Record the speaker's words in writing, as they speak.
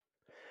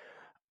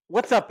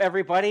What's up,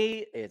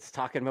 everybody? It's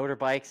Talkin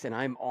Motorbikes, and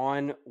I'm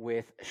on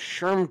with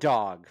Sherman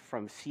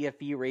from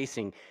CFE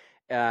Racing.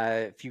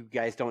 If you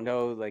guys don't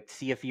know, like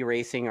CFE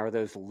Racing are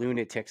those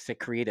lunatics that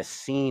create a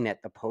scene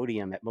at the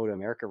podium at Moto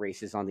America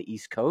races on the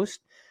East Coast.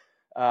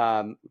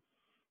 Um,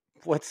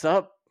 what's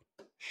up,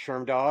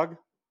 Sherman?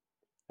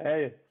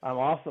 Hey, I'm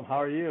awesome.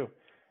 How are you?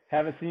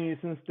 Haven't seen you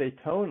since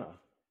Daytona.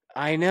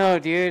 I know,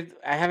 dude.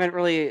 I haven't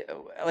really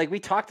we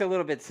talked a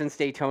little bit since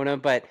Daytona,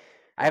 but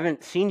I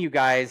haven't seen you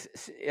guys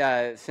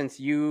since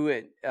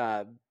you,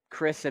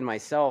 Chris, and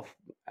myself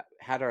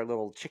had our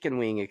little chicken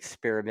wing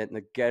experiment in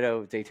the ghetto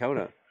of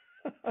Daytona.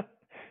 That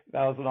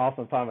was an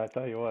awesome time, I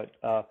tell you what.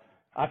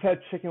 I've had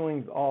chicken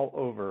wings all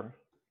over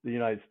the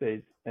United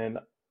States, and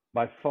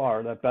by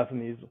far, that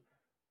Bethany's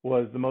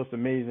was the most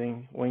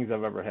amazing wings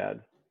I've ever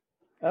had.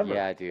 Ever.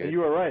 Yeah, And dude. you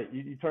were right.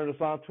 You turned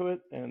us on to it,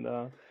 and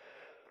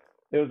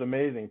it was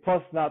amazing.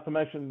 Plus, not to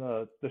mention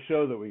the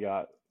show that we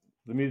got,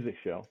 the music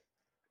show.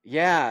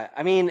 Yeah,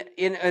 I mean,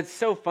 it's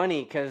so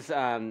funny because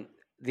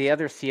the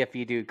other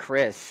CFE dude,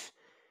 Chris,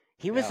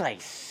 he was Yeah.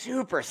 like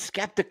super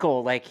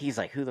skeptical. Like he's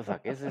like, "Who the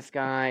fuck is this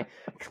guy?"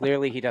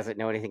 Clearly, he doesn't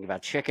know anything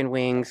about chicken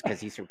wings because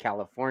he's from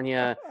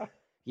California.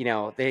 You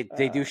know, they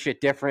do uh,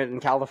 shit different in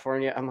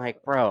California. I'm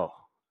like, bro,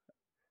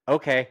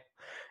 okay.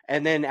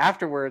 And then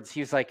afterwards,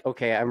 he was like,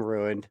 okay, I'm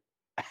ruined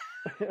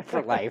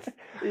for life.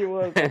 he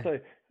was. I'll tell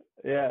you.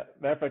 Yeah.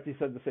 Matter of fact, he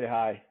said to say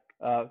hi.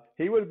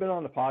 He would have been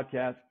on the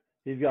podcast.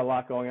 He's got a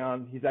lot going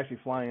on. He's actually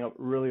flying up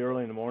really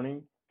early in the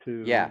morning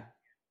to Yeah.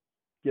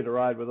 get a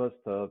ride with us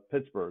to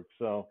Pittsburgh.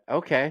 So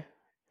Okay.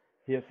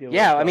 he has to get a little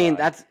Yeah. I shut mean,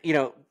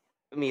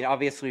 eye.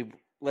 obviously,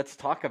 let's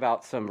talk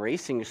about some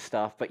racing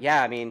stuff. But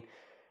yeah, I mean,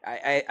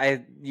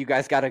 you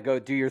guys got to go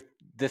do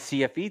the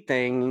CFE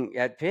thing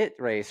at Pitt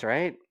race,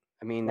 right?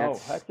 I mean, Oh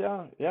that's heck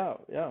yeah, yeah,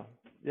 yeah,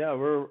 yeah.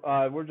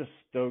 We're just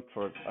stoked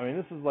for it. I mean,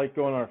 this is like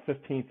going our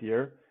 15th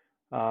year,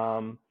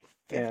 um,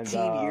 and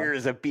 15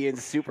 years of being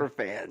super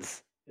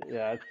fans.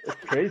 yeah, it's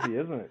crazy,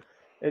 isn't it?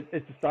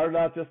 It started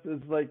out just as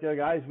like a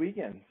guys'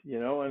 weekend,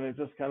 and it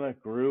just kind of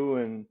grew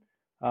and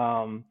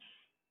um,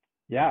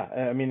 yeah,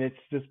 I mean it's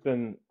just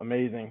been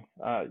amazing.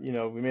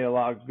 We made a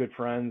lot of good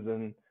friends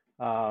and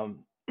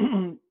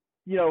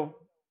you know,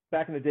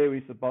 back in the day we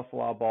used to bust a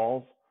lot of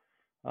balls,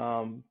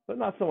 but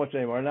not so much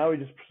anymore. Now we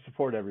just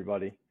support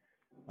everybody.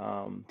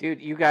 Um,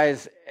 Dude, you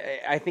guys,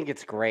 I think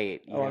it's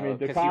great, oh, I mean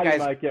because you Ducati guys,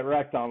 might get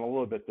wrecked on a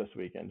little bit this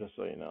weekend, just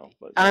so you know,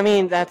 but I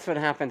mean, not that's so.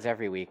 what happens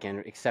every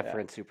weekend, except for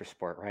Yeah, in super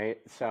sport, right?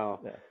 So,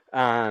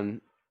 yeah,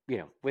 um,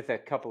 with a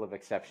couple of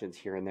exceptions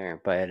here and there,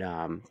 but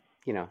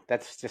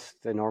that's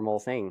just the normal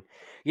thing.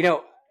 You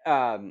know,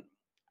 um,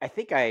 I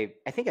think I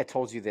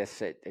told you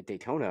this at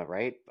Daytona,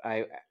 right?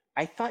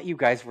 I thought you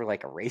guys were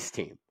like a race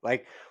team.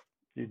 Like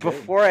you did.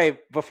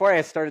 before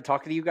I started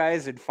talking to you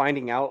guys and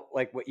finding out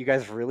like what you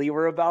guys really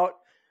were about,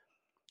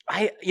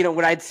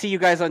 when I'd see you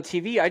guys on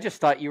TV, I just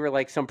thought you were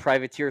like some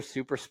privateer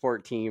super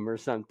sport team or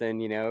something,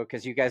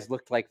 because you guys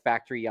looked like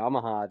factory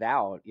Yamaha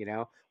out,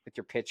 with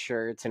your pit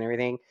shirts and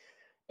everything.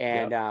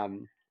 And, Yep.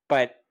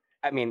 but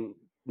I mean,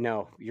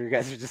 no, you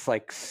guys are just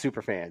like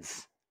super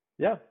fans,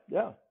 Yeah,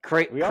 yeah,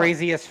 we are.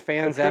 craziest The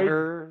fans crazy.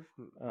 ever.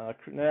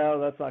 No,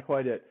 that's not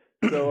quite it.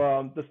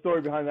 So the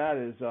story behind that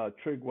is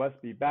Trig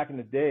Westby. Back in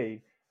the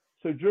day,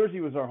 so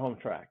Jersey was our home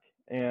track,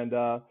 and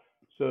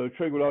so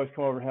Trig would always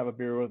come over and have a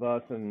beer with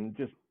us, and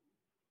just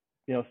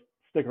you know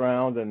stick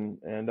around,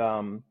 and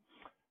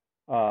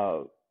uh,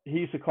 he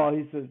used to call.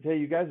 He says, "Hey,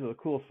 you guys are the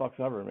coolest fucks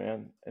ever,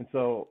 man." And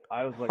so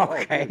I was like, "Oh,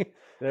 dude, Okay.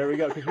 there we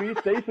go."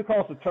 Because they used to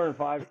call us the Turn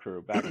Five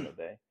crew back in the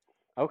day,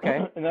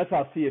 Okay. and that's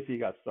how CFE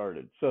got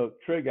started. So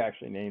Trig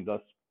actually named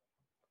us,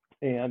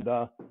 and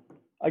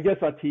I guess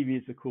on TV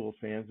it's the coolest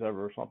fans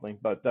ever or something,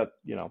 but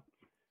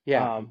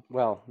Yeah. um,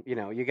 Well,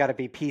 you got to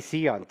be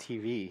PC on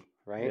TV,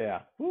 right?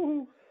 yeah.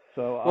 Woo-hoo.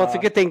 So Well, it's a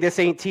good thing this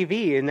ain't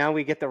TV, and now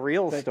we get the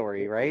real think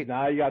story, right?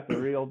 now you got the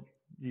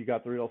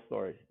real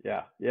story.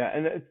 Yeah, yeah,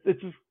 and it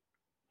just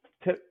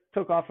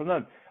took off from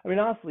them. I mean,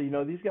 honestly,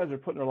 these guys are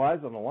putting their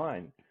lives on the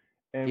line,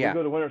 and we Yeah.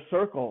 go to Winter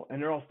Circle, and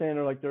they're all standing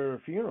there like they're at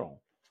a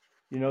funeral.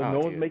 Oh, No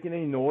one's dude. making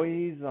any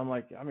noise. I'm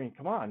like, I mean,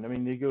 come on. I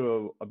mean, you go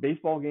to a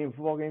baseball game,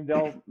 football game,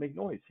 they'll make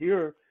noise.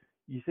 Here,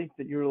 you think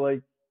that you're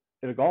like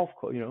at a golf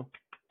club.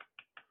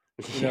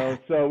 Yeah.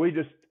 So we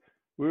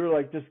were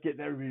like just getting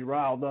everybody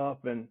riled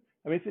up, and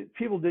I mean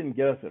people didn't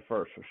get us at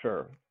first for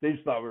sure. They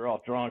just thought we were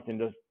all drunk and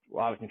just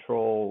out of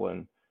control,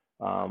 and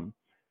um,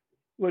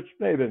 which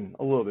may have been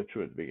a little bit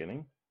true at the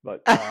beginning,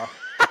 but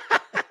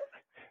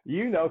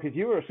because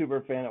you were a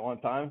super fan at one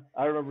time.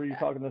 I remember you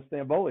talking to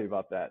Stamboli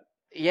about that back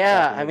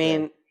Yeah, in I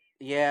the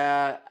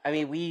day.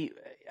 mean, we,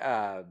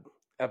 uh,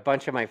 a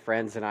bunch of my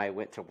friends and I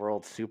went to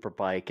World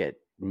Superbike at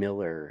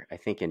Miller, I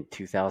think in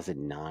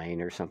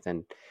 2009 or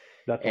something.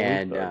 That's when we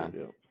And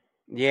started.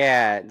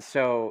 Yeah. yeah,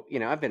 so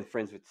I've been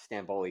friends with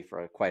Stamboli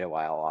for quite a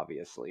while,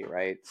 obviously,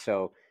 right?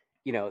 So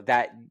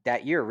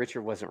that year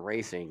Richard wasn't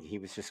racing; he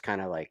was just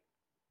kind of like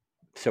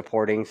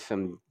supporting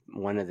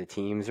one of the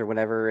teams or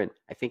whatever. And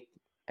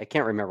I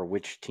can't remember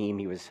which team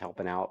he was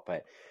helping out, but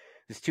it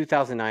was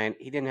 2009.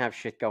 He didn't have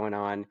shit going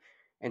on,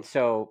 And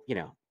so,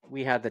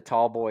 we had the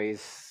tall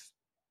boys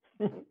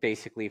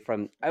basically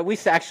from we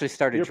actually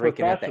started You're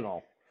drinking at the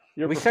professional.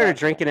 You're we started professional.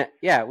 drinking at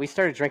yeah, we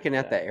started drinking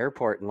at Yeah. the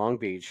airport in Long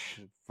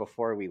Beach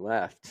before we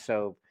left.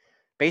 So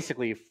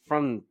basically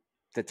from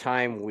the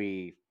time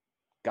we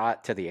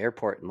got to the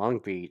airport in Long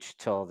Beach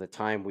till the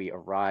time we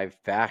arrived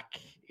back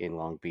in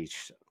Long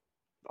Beach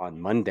on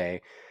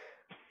Monday,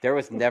 there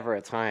was never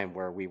a time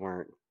where we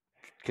weren't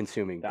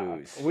consuming Yeah.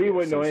 booze We of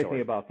wouldn't know some anything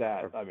sort. about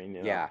that. Or, I mean,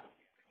 yeah,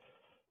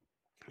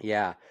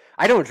 yeah.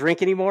 I don't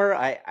drink anymore.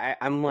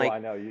 I'm Well, like I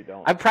know you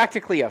don't. I'm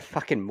practically a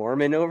fucking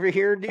Mormon over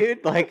here,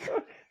 dude. Like, Well,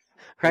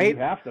 you right?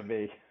 have to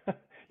be. You're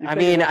I taking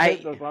mean, enough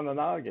hits on the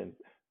noggin.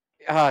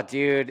 oh,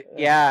 dude.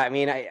 Yeah, I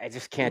mean, I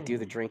just can't do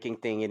the drinking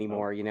thing Oh,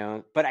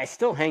 anymore, but I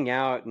still hang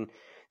out. And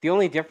the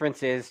only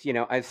difference is,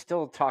 I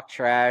still talk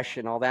trash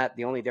and all that.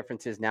 The only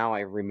difference is now I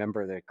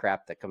remember the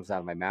crap that comes out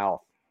of my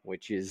mouth,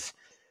 which is,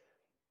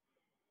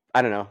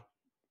 I don't know.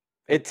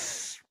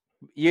 It's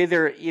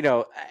either,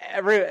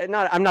 I'm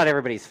not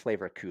everybody's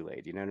flavor of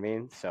Kool-Aid, you know what I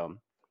mean? So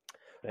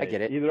I hey,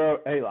 get it.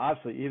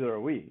 obviously either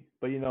are we.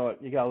 But you know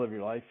what? You gotta live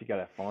your life. You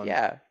gotta have fun.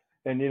 Yeah.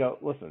 And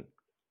listen,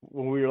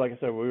 when we were, like I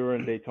said, we were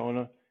in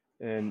Daytona,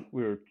 and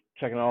we were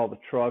checking out all the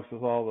trucks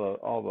with all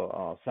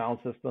the sound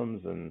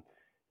systems, and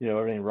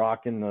everything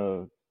rocking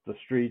the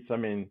streets. I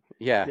mean,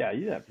 Yeah. yeah, you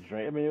didn't have to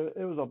drink. I mean,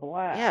 it was a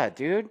blast. Yeah,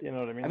 dude. You know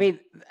what I I mean? mean,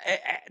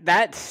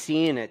 that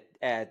scene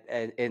at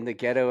in the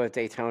ghetto of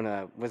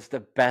Daytona was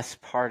the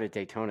best part of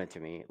Daytona to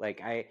me.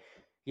 Like I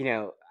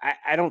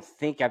don't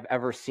think I've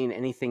ever seen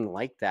anything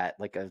like that,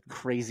 like a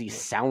crazy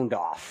sound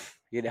off.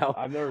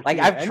 I've never Like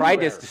seen it I've tried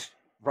anywhere. to,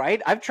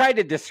 right? I've tried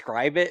to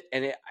describe it,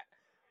 and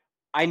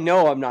I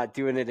know I'm not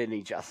doing it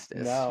any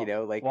justice.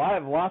 No. Like Well, I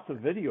have lots of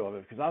video of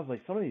it because I was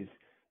like, some of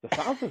the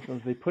sound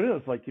systems they put in,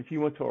 it's like if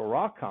you went to a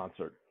rock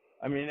concert.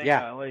 I mean, they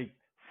yeah, got like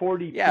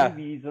 40 yeah,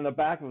 TVs in the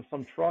back of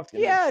some truck,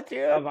 and it yeah, has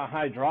dude. on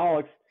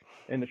hydraulics,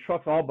 and the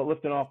truck's all but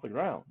lifting off the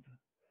ground.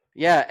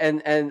 Yeah, and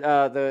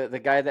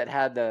the guy that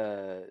had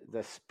the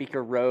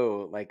speaker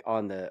row like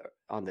on the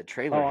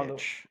trailer Oh,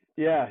 hitch,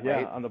 yeah,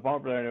 right? on the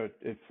bumper there,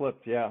 it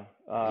flipped. Yeah.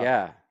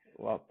 Yeah,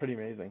 Well, pretty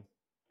amazing.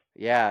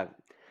 yeah.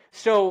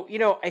 So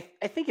I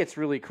think it's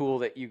really cool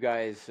that you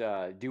guys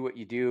do what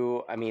you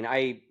do. I mean,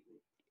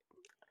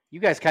 you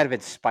guys kind of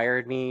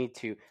inspired me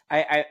to.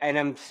 And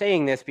I'm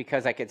saying this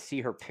because I could see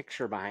her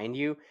picture behind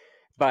you.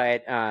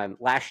 But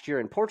last year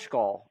in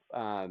Portugal,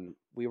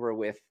 we were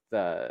with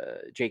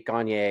Jake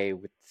Gagne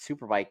with the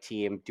Superbike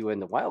team doing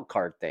the wild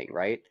card thing,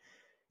 right?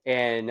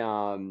 And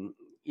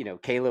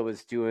Kayla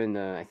was doing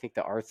I think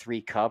the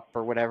R3 Cup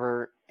or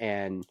whatever.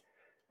 And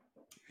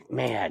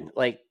man,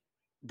 like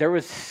there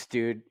was,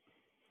 dude,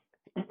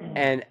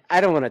 and I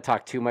don't want to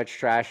talk too much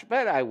trash,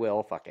 but I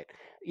will. Fuck it.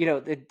 The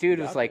You dude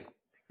was got to. like,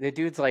 the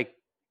dude's like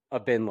a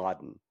Bin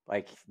Laden.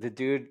 Like this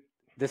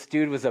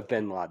dude was a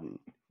Bin Laden,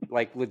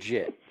 like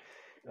legit.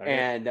 Okay.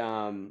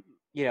 And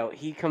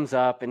he comes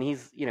up and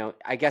he's,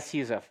 I guess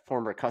he's a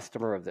former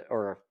customer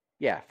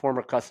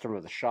former customer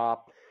of the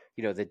shop.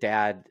 The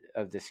dad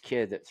of this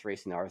kid that's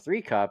racing the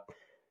R3 Cup.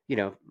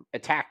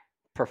 Attack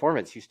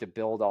Performance used to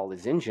build all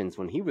his engines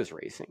when he was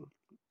racing,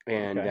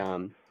 and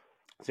Okay.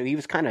 so he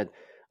was kind of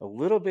a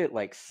little bit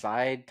like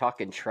side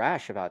talking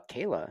trash about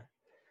Kayla,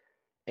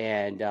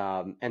 and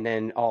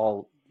then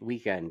all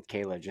weekend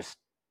Kayla just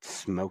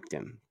smoked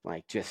him,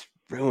 like just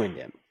ruined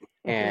him,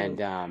 and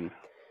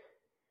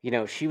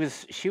she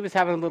was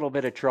having a little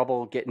bit of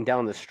trouble getting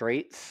down the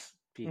straights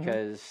Hmm.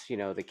 because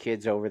the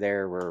kids over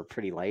there were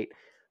pretty light,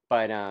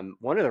 but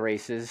one of the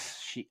races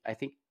I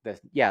think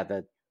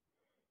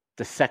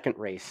the second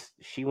race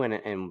she went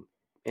and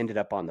ended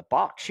up on the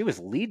box. She was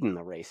leading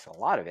the race a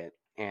lot of it,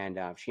 and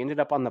she ended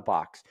up on the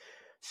box.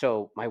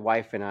 So my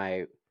wife and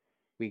I,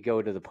 we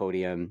go to the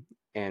podium,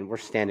 and we're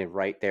standing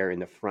right there in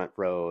the front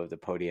row of the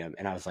podium,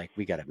 and I was like,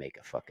 we got to make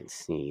a fucking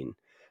scene.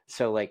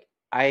 So like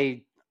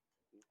I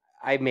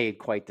made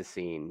quite the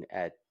scene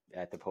at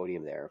the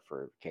podium there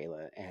for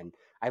Kayla, and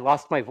I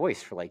lost my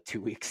voice for like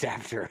 2 weeks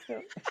after.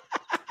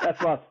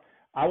 That's us.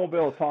 I won't be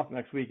able to talk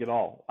next week at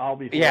all. I'll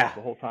be hoarse Yeah.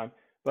 the whole time.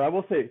 But I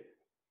will say,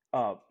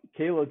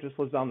 Kayla just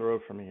lives down the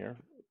road from me here,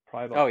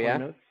 probably Oh about 20 yeah.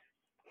 minutes.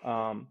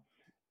 Um,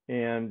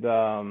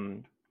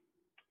 and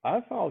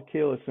I've followed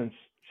Kayla since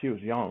she was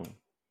young,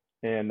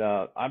 and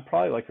I'm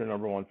probably like her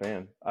number one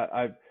fan.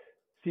 I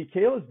see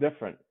Kayla's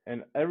different,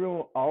 and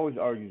everyone always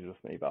argues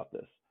with me about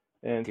this.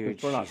 And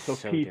since Dude, we're she's not so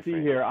so PC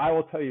different. here, I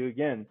will tell you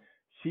again.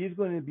 She's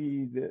going to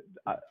be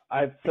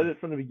I've said it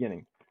from the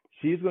beginning.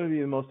 She's going to be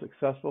the most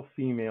successful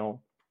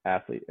female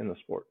athlete in the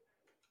sport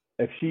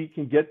if she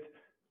can get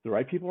the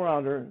right people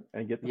around her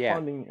and get the Yeah.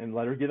 funding and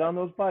let her get on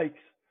those bikes.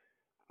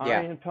 I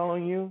Yeah. am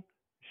telling you,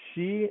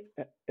 she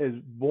is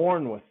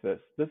born with this.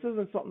 This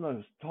isn't something that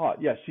is taught.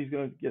 Yes, she's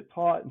going to get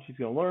taught and she's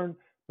going to learn,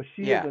 but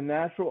she has Yeah. a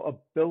natural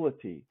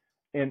ability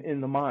and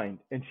in the mind,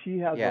 and she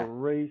has a Yeah.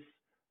 race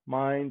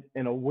mind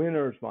and a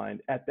winner's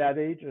mind at that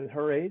age, at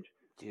her age.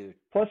 Dude.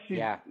 Plus,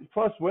 Yeah.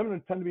 women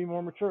tend to be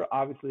more mature,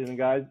 obviously, than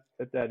guys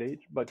at that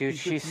age. But Dude,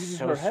 she just she's uses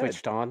so her head.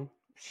 switched on.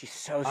 She's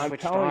so I'm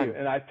switched telling you, on.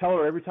 and I tell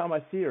her every time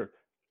I see her,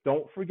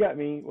 don't forget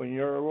me when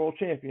you're a world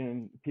champion.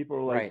 And people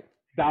are like, Right.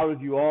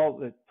 doubted you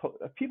all.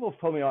 People have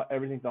told me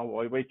everything's on.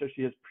 Well, wait till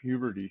she has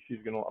puberty. She's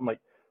gonna. I'm like,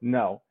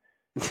 no,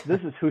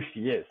 this is who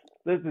she is.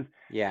 This is.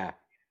 Yeah.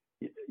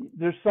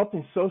 There's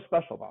something so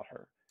special about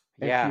her,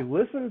 and she Yeah.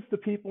 listens to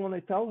people when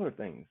they tell her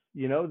things.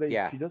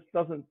 Yeah. She just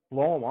doesn't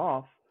blow them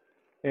off,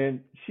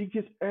 and she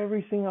gives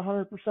everything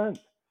 100%.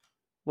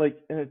 Like,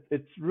 and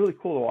it's really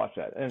cool to watch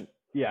that. And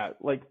yeah,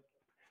 like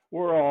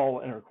we're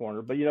all in her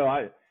corner, but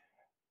I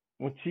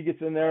when she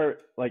gets in there,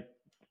 like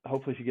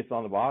hopefully she gets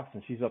on the box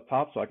and she's up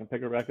top, so I can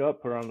pick her back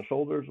up, put her on the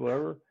shoulders,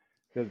 whatever.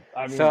 Because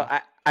I So mean,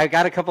 I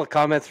got a couple of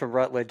comments from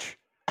Rutledge.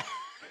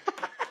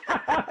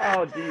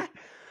 oh geez,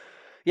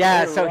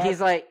 Yeah, hey, so Russ.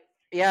 he's like,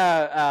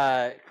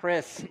 yeah,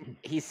 Chris,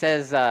 he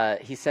says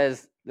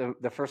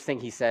the first thing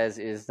he says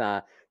is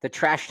the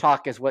trash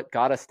talk is what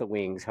got us the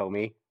wings,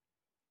 homie.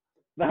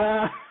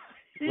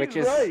 He's Which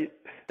is right.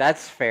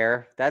 that's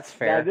fair. That's That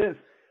fair. is,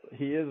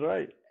 he is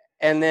right.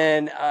 And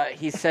then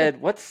he said,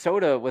 "What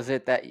soda was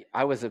it that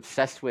I was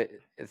obsessed with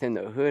in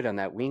the hood on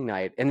that wing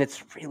night?" And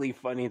it's really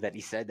funny that he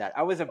said that.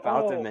 I was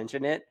about to Oh,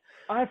 mention it,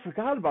 I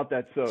forgot about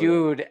that soda.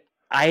 dude.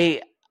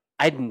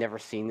 I'd never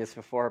seen this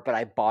before, but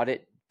I bought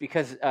it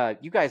because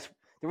you guys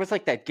there was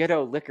like that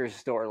ghetto liquor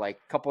store like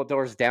a couple of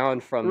doors down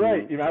Right, from you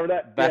remember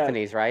that? Yeah,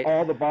 Bethany's, right?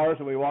 all the bars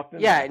that we walked in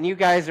Yeah, there. and you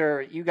guys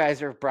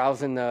are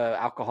browsing the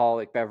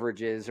alcoholic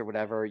beverages or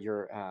whatever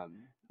your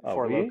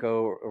Four We?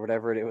 Loco or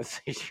whatever it was.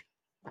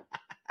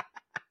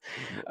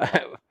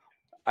 I'm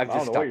I don't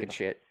just know what you're talking talking.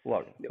 shit.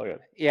 Look at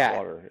Yeah,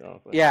 water.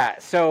 yeah.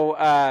 So,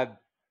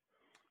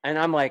 and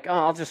I'm like, oh,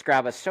 I'll just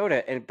grab a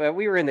soda. But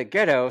we were in the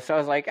ghetto, so I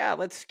was like,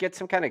 let's get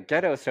some kind of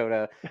ghetto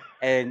soda.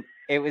 And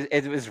it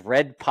was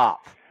Red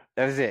Pop.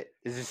 That was it.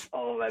 It's just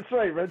Oh, that's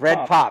right, Red Red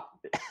Pop. Pop.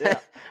 Yeah,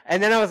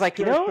 And then I was like,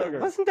 pure it sugar.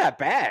 wasn't that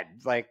bad.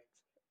 Like,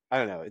 I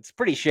don't know. It's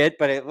pretty shit,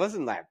 but it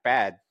wasn't that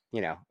bad. I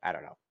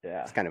don't know.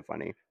 Yeah. It's kind of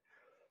funny.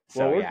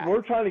 Well, So we're yeah,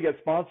 we're trying to get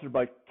sponsored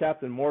by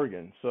Captain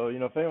Morgan. So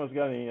if anyone's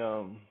got any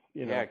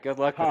yeah. Good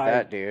luck with ties,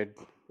 that, dude.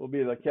 we'll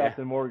be the Yeah.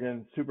 Captain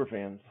Morgan super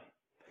fans.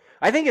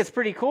 I think it's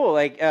pretty cool.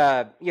 Like,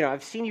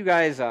 I've seen you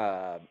guys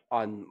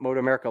on Motor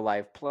America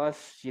Live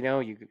Plus.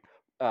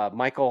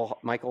 Michael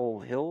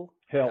Hill.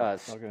 Hill.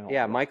 Okay, Yeah,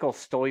 yeah. Michael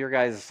stole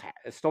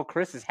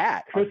Chris's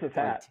hat. Chris's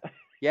hat.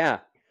 Yeah,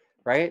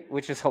 right,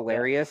 which is Yeah.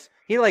 hilarious.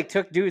 He like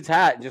took dude's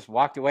hat and just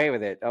walked away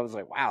with it. I was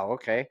like, wow,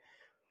 okay.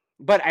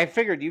 But I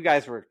figured you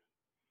guys were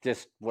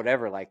just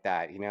whatever like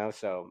that.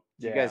 So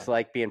you Yeah. guys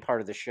like being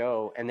part of the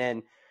show, and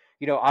then,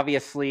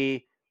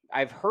 obviously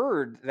I've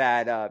heard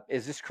that.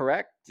 Is this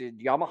correct? Did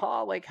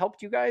Yamaha like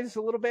helped you guys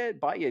a little bit,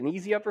 buy you an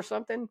easy up or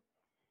something?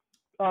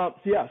 So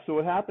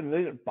what happened? They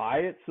didn't buy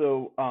it.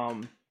 So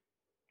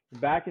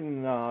back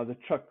in the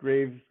Chuck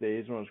Graves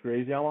days when it was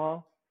Graves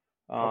Yamaha,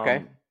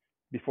 Okay.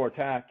 before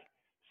TAC.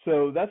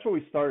 So that's where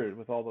we started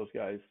with all those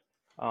guys.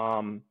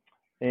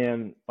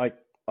 And like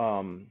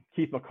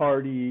Keith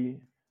McCarty.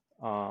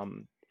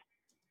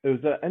 It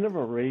was the end of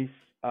a race.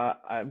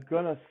 I'm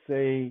gonna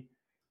say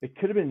it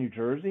could have been New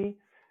Jersey,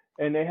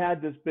 and they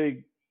had this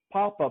big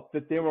pop up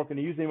that they weren't going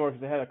to use anymore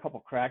because they had a couple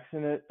cracks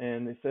in it,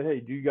 and they said, "Hey,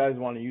 do you guys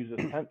want to use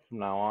this tent from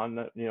now on?"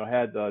 That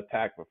had the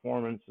TAC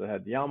Performance, that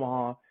had the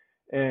Yamaha,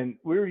 and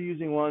we were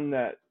using one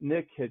that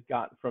Nick had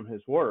gotten from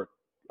his work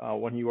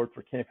when he worked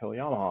for Camp Hill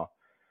Yamaha,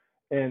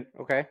 and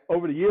Okay.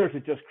 over the years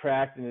it just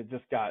cracked and it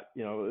just got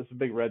it was a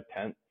big red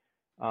tent.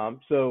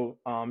 So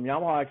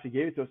Yamaha actually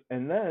gave it to us,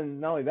 and then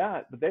not only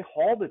that, but they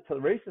hauled it to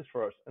the races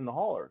for us in the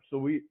hauler. So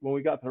when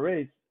we got to the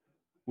race,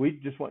 we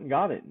just went and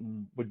got it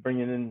and would bring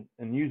it in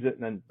and use it,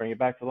 and then bring it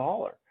back to the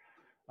hauler.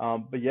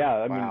 But yeah,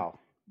 I mean, Wow.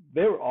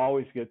 they were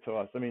always good to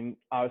us. I mean,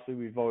 obviously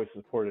we've always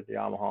supported the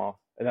Yamaha,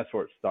 and that's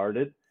where it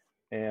started.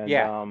 And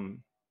Yeah.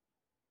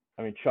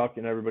 I mean, Chuck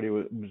and everybody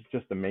was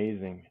just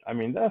amazing. I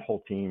mean, that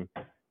whole team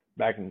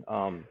back in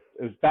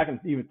it was back in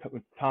even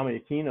with Tommy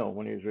Aquino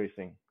when he was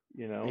racing.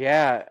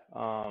 Yeah.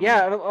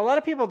 Yeah. A lot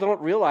of people don't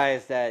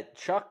realize that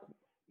Chuck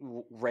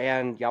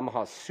ran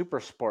Yamaha's Super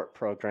Sport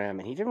program,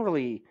 and he didn't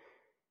really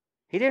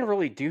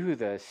do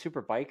the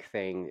super bike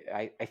thing.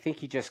 I think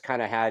he just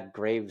kind of had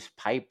Graves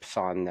pipes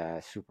on the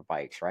super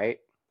bikes, right?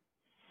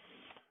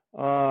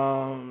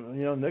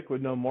 Nick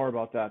would know more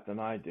about that than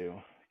I do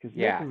because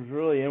Nick Yeah. was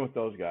really in with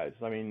those guys.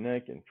 I mean,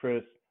 Nick and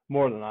Chris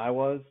more than I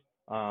was.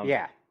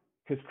 Yeah.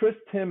 Because Chris,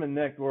 Tim, and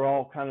Nick were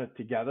all kind of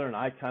together, and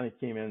I kind of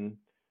came in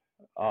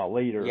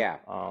later. Yeah.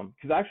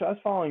 Because actually, I was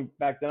following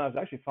back then. I was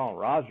actually following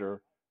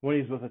Roger when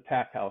he was with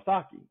Attack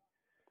Kawasaki,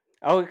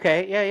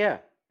 Okay. Yeah. Yeah.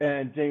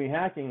 and Jamie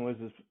Hacking was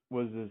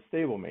his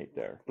stablemate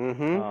there.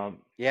 Mm-hmm.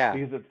 Yeah.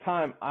 Because at the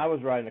time I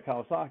was riding a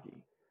Kawasaki,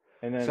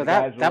 and then So the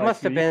guys were that like,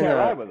 must have "You been can't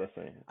ride with us."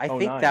 I Oh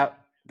think 09.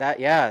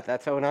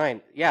 that's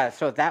 '09. Yeah,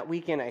 so that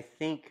weekend I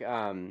think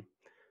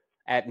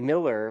at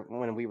Miller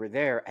when we were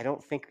there, I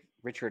don't think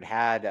Richard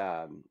had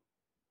I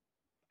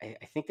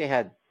think they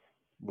had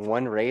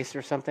one race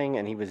or something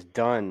and he was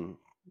done,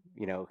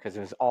 because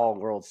it was all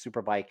World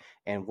Superbike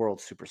and World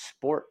Super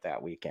Sport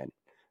that weekend,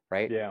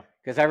 right? Yeah.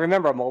 Because I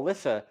remember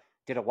Melissa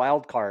did a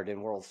wild card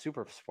in World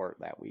Super Sport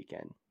that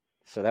weekend.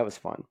 So that was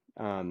fun.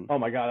 Oh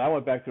my God, I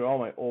went back through all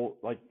my old,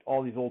 like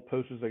all these old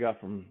posters I got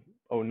from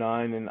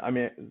 '09, and I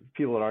mean,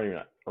 people that aren't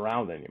even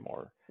around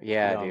anymore.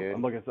 Yeah, I'm dude.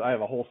 looking, I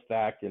have a whole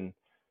stack, and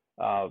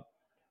uh,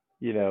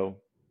 you know,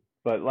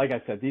 but like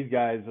I said, these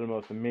guys are the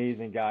most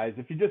amazing guys.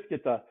 If you just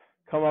get to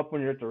come up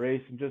when you're at the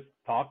race and just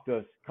talk to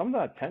us, come to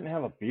a tent and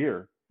have a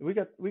beer.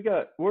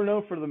 We're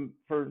known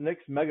for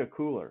Nick's mega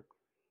cooler.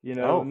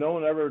 Oh, No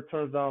one ever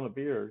turns down a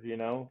beer.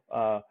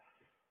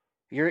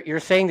 you're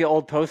saying the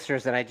old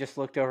posters, and I just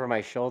looked over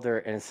my shoulder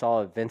and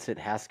saw a Vincent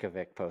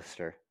Haskovic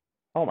poster,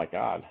 Oh my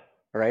God.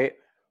 right?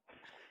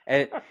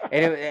 And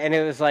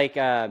it was like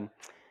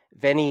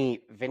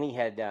Vinny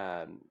had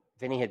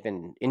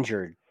been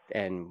injured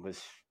and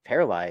was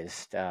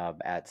paralyzed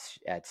at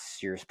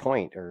Sears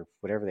Point or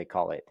whatever they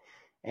call it,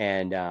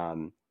 and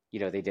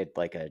they did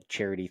like a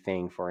charity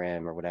thing for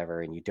him or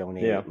whatever, and you Yeah.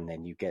 donate, and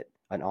then you get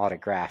an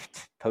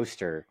autographed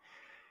poster,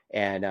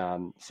 and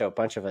so a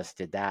bunch of us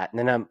did that, and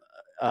then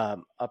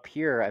I'm up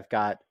here. I've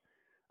got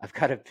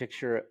a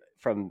picture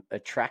from a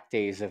track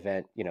days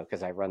event,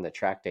 because I run the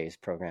track days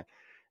program,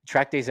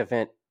 track days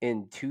event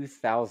in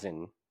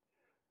 2000,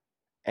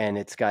 and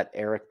it's got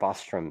Eric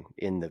Bostrom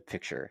in the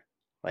picture,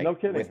 like No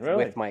kidding. with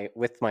Really?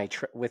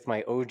 with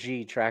my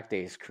OG track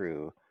days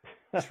crew.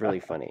 It's really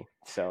funny.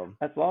 So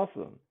That's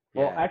awesome.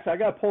 Well, yeah, actually, I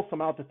got to pull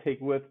some out to take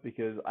with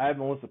because I had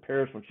Melissa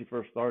Paris when she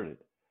first started.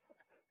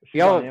 She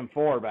was on yo, the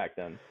M4 back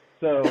then.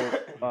 So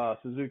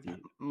Suzuki.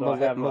 So I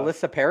have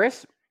Melissa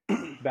Paris.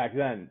 back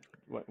then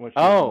when she was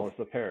Oh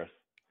Melissa Paris.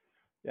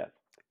 Yes.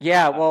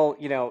 yeah, Uh,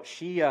 well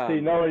she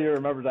See, no one you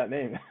remember that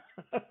name.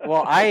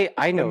 well I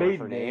The know her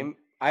maiden name. name.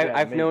 Yeah, the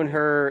I've known maiden name.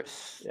 her.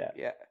 Yeah.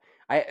 Yeah,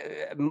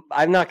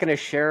 I'm not going to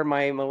share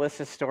my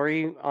Melissa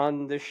story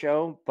on the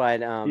show,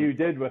 but You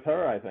did with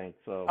her, I think.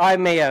 So I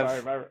may if I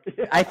have. remember.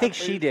 I I'm think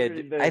she pretty sure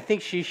you did. I did.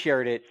 think she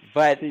shared it,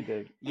 but She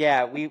did.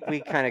 yeah, we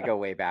kind of go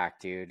way back,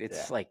 dude. Yeah.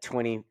 It's like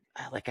 20.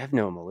 Like I've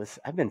known Melissa.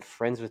 I've been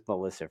friends with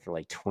Melissa for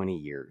like 20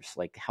 years.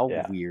 Like how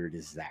Yeah. weird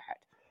is that?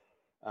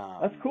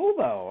 That's cool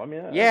though. I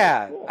mean, that's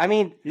Yeah, cool. I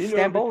mean You knew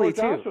her before Stamboli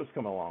too. Joshua's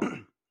come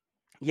along.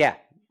 Yeah.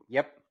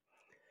 Yep.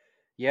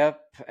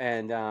 Yep.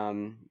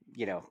 And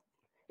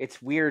it's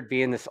weird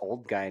being this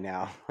old guy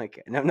now.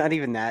 Like, and I'm not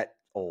even that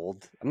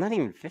old. I'm not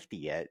even 50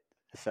 yet.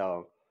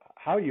 So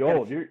How are you gotta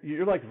old?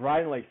 You're like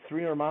riding like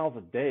 300 miles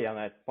a day on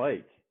that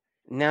bike.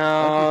 Aren't you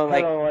no,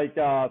 like pedaling like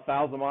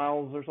 1,000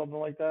 miles or something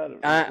like that?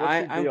 What's your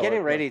I'm deal? getting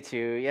It's like, ready to.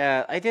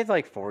 Yeah, I did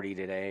like 40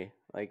 today.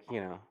 Like,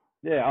 yeah,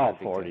 not oh, a big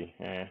deal. 40.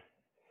 Yeah.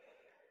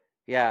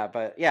 Yeah,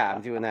 but yeah,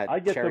 I'm doing that I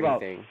get to charity about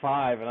thing.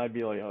 5 and I'd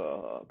be like,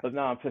 but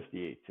now I'm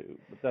 58 too.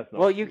 But that's no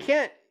Well, you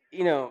excuse.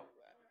 can't,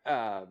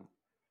 uh,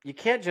 you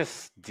can't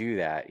just do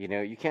that.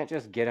 You can't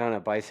just get on a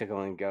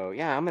bicycle and go,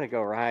 yeah, I'm gonna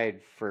go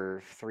ride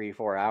for 3,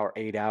 4 hours,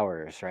 8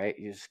 hours, right?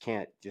 You just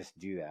can't just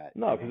do that.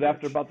 No, because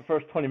after about the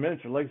first 20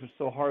 minutes, your legs are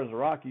so hard as a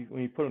rock.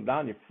 When you put them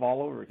down, you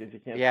fall over because you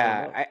can't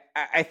stand up.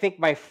 Yeah, I think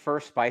my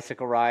first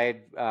bicycle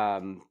ride,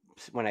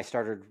 when I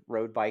started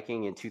road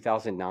biking in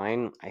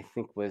 2009, I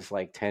think was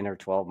like 10 or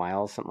 12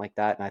 miles, something like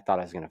that, and I thought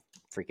I was gonna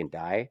freaking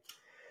die.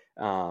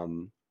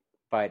 Um,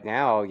 but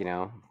now,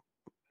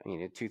 I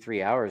mean, 2,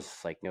 3 hours,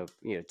 like no,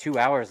 2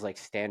 hours, like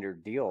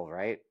standard deal,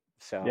 right? Yeah,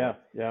 So,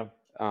 yeah.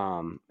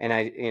 and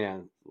I,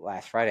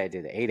 last Friday I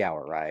did an 8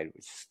 hour ride,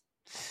 which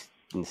is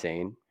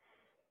insane.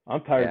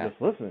 I'm tired Yeah,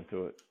 just listening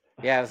to it.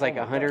 yeah, it was Oh like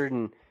my God.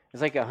 it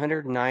was like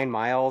 109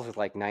 miles with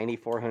like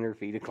 9,400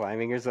 feet of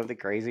climbing or something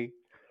crazy.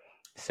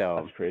 That's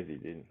So, crazy,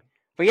 dude.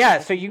 but yeah,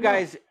 That's so you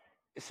nuts. guys,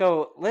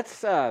 so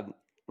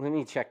let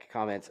me check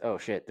comments. Oh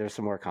shit, there's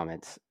some more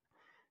comments.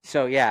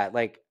 So yeah,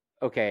 like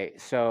okay,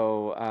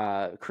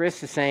 so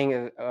Chris is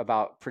saying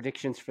about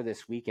predictions for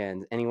this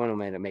weekend. Anyone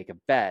want to make a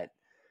bet?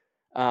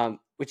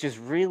 Which is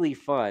really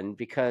fun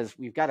because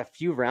we've got a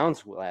few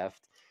rounds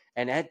left.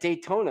 And at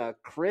Daytona,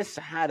 Chris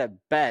had a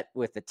bet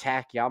with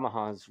Attack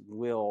Yamaha's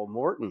Will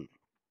Morton.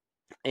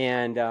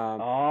 And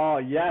Oh,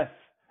 yes.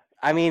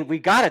 I mean, we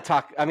got to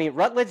talk. I mean,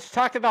 Rutledge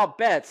talked about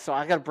bets, so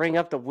I got to bring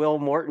up the Will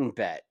Morton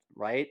bet,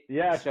 right?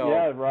 Yes, So,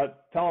 yeah, Rod.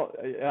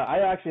 I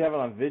actually have it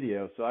on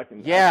video, so I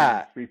can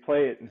yeah,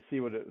 replay it and see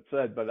what it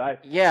said. But there's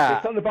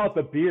yeah. something about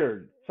the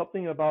beard,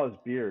 something about his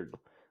beard.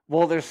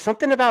 Well, there's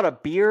something about a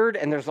beard,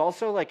 and there's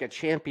also like a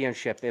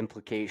championship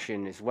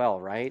implication as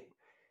well, right?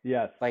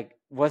 Yes. Like,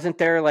 wasn't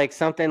there like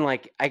something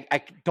like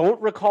I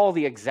don't recall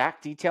the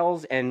exact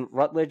details, and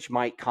Rutledge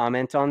might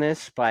comment on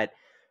this, but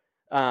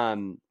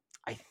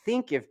I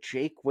think if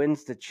Jake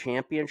wins the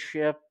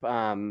championship,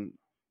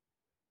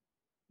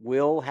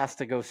 Will has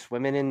to go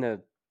swimming in the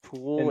In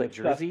pool the at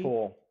Jersey.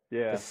 cesspool.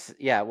 Yeah.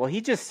 Yeah, well,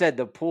 he just said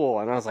the pool,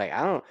 and I was like,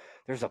 I don't.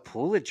 There's a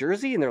pool at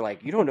Jersey, and they're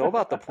like, you don't know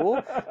about the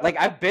pool? Like,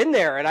 I've been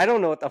there, and I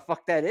don't know what the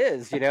fuck that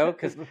is, It's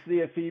because the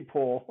CFE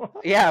pool.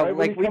 yeah, Right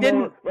when you like we come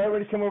over, didn't. right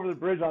when you come over the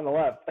bridge on the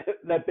left,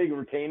 that big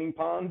retaining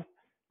pond.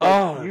 Like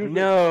Oh usually,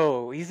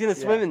 no, he's gonna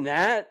swim yeah, in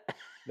that.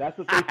 that's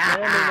what they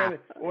swam in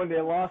when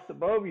they lost to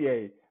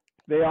Bovier.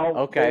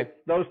 Okay.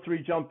 Those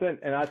three jumped in,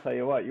 and I tell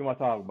you what, you want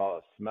to talk about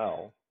a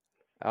smell.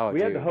 Oh,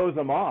 We had to dude. hose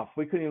him off.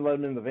 We couldn't even let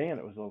him in the van.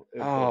 It was Oh,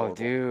 horrible.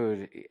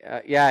 dude.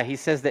 Yeah, he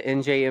says the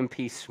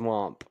NJMP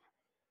swamp.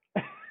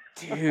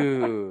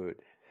 Dude.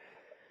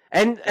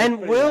 That's And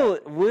pretty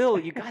nasty. Will,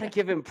 you got to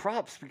give him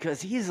props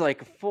because he's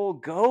like a full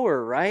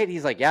goer, right?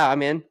 He's like, "Yeah,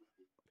 I'm in."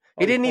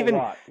 Oh, he's full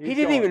lock. He He's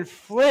didn't going. even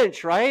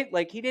flinch, right?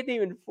 Like he didn't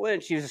even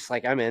flinch. He was just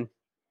like, "I'm in."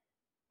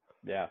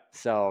 Yeah.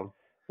 So,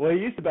 Well, he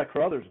used to bet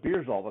Carruthers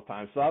beers all the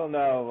time, so I don't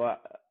know.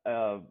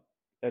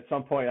 At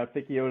some point, I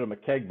think he owed him a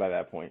keg by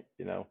that point,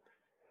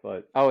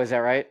 But oh, is that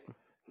right?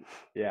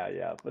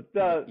 yeah. But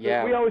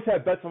Yeah. we always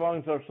had bets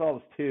amongst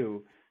ourselves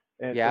too,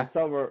 and Yeah.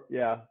 some were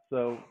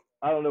So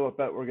I don't know what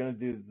bet we're gonna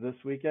do this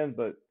weekend,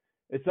 but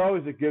it's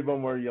always a good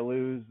one where you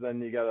lose, then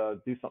you gotta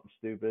do something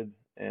stupid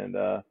and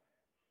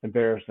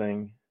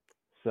embarrassing.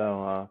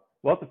 So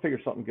we'll have to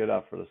figure something good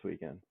out for this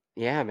weekend.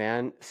 Yeah,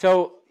 man.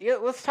 So, yeah,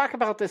 let's talk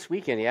about this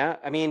weekend, yeah?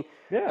 I mean,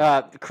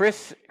 Yeah.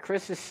 Chris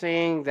is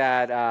saying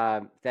that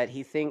that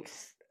he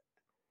thinks,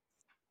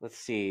 let's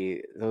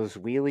see, those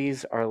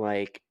wheelies are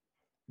like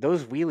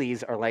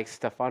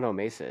Stefano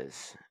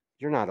Mesa's.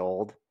 You're not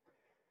old.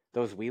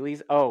 Those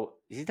wheelies? Oh,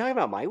 is he talking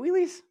about my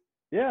wheelies?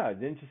 Yeah.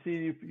 Didn't you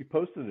see you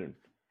posted it?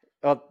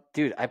 Oh,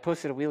 dude, I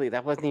posted a wheelie.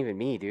 That wasn't even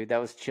me, dude. That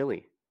was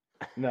Chili.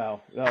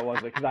 No, it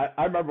wasn't. Because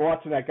I remember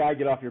watching that guy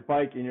get off your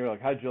bike, and you're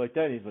like, "How'd you like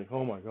that?" And he's like,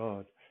 "Oh my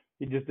god,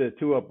 he just did a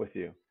two up with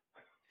you."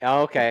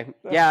 Oh, okay.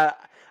 Yeah,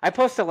 I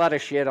post a lot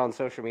of shit on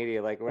social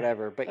media, like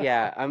whatever. But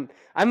yeah,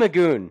 I'm a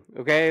goon.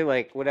 Okay,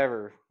 like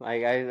whatever.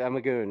 I'm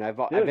a goon. I've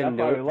Dude, been that's why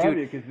no, we love dude.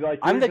 you, because like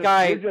I'm the you're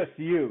guy. just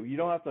you. You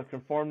don't have to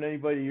conform to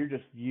anybody. You're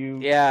just you.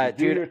 Yeah, You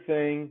do dude. your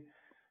thing.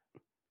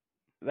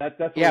 That's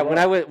what Yeah, we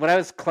love. when I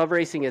was club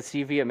racing at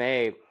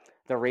CVMA,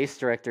 the race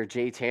director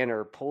Jay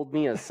Tanner pulled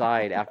me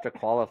aside after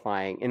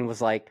qualifying and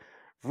was like,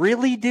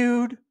 "Really,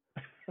 dude?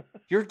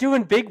 You're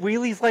doing big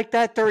wheelies like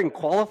that during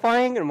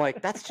qualifying?" And I'm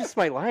like, "That's just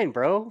my line,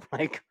 bro."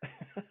 Like,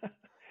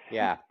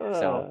 yeah.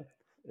 So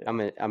Yeah, I'm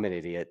an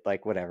idiot.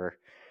 Like, whatever.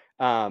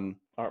 Um,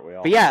 aren't we but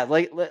all? yeah,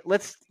 like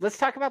let's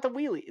talk about the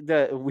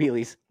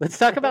wheelies. Let's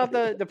talk about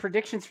the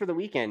predictions for the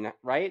weekend,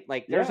 right?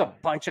 Like, there's a Yeah.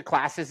 bunch of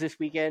classes this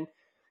weekend.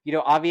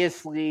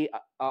 Obviously,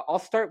 I'll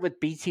start with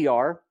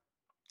BTR.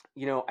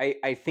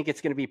 I think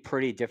it's going to be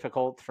pretty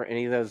difficult for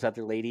any of those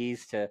other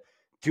ladies to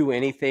do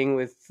anything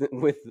with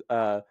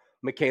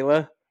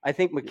Michaela. I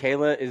think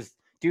Michaela is,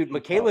 dude. She's tough.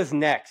 Michaela's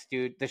next,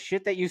 dude. The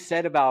shit that you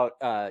said about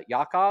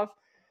Yakov,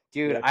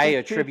 dude. Yeah, I she's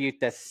attribute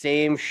the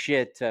same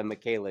shit to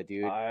Michaela,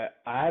 dude. I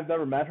have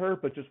never met her,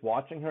 but just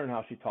watching her and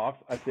how she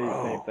talks, I say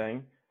the same Bro,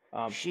 thing.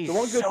 she's The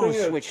one good so thing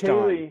is switched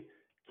on.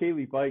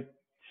 Kaylee Bike.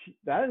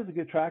 That is a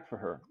good track for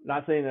her.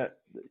 Not saying that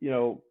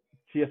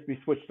she has to be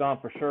switched on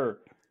for sure,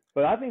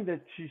 but I think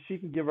that she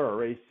can give her a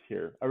race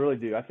here. I really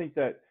do. I think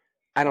that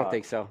I don't uh,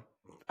 think so.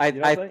 you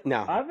don't think?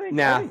 No, I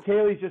nah. think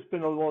Kaylee's just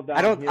been a little down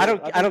here. I I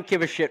think don't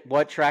give a shit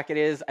what track it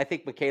is. I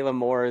think Michaela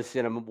Moore is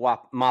gonna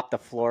mop the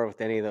floor with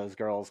any of those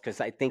girls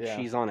because I think yeah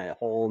she's on a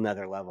whole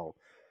nother level.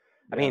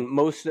 I yeah mean,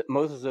 most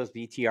of those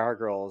BTR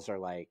girls are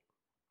like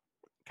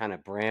kind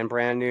of brand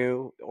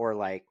new or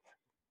like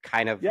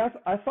kind of. yeah.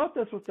 I thought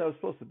that's what that was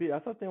supposed to be. I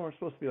thought they weren't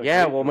supposed to be like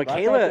Yeah, well, racers.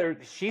 Michaela, I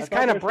she's thought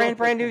kind they of were supposed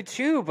brand to. new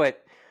too,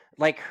 but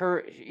like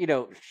her,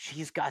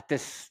 she's got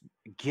this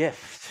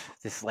gift,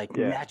 this like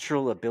Yeah,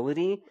 natural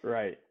ability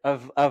right.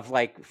 of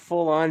like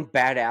full on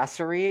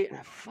badassery, and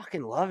I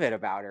fucking love it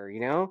about her.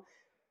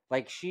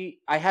 Like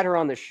I had her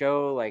on the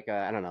show like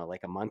I don't know,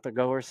 like a month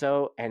ago or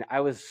so, and I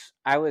was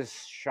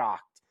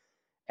shocked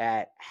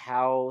at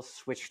how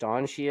switched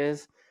on she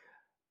is.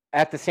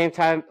 At the same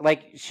time,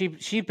 like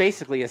she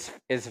basically is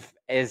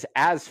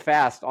as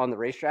fast on the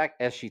racetrack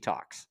as she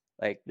talks.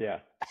 Like, Yeah.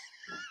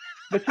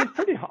 But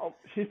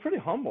she's pretty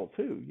humble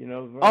too.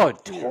 When oh, I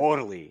see her,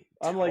 totally,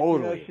 I'm like,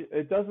 totally.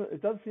 it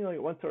doesn't seem like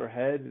it went to her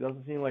head. It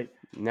doesn't seem like,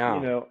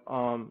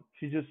 No,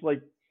 she's just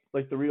like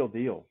the real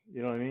deal.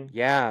 You know what I mean?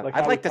 yeah, Like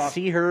how we talk.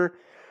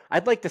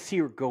 I'd like to see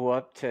her go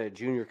up to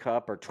Junior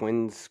Cup or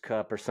Twins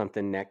Cup or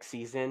something next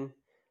season.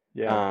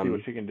 Yeah, see what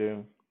Um, she can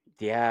do.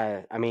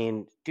 yeah, I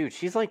mean, dude,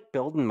 she's like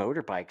building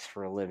motorbikes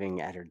for a living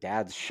at her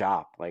dad's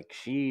shop. Like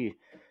she's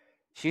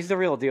the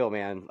real deal,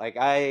 man. Like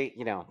I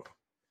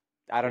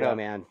don't know, Yeah.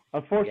 man.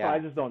 Unfortunately, Yeah, I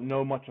just don't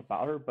know much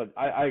about her, but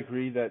I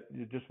agree that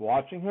just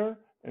watching her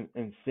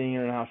and seeing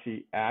her and how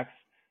she acts,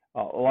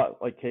 a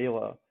lot like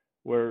Kayla,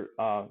 where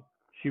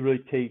she really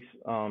takes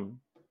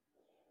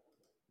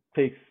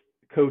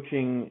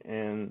coaching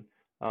and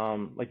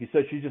like you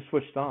said, she's just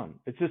switched on.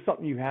 It's just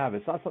something you have.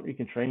 It's not something you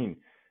can train.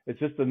 It's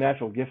just a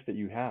natural gift that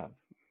you have.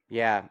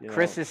 yeah. You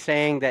Chris know, is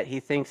saying that he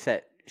thinks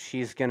that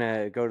she's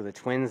gonna go to the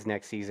Twins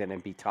next season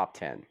and be top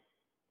 10.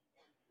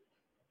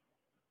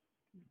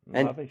 I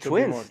And think she'll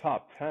be more Twins,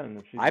 top 10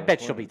 if she's I in the bet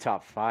she'll be Twins.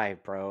 top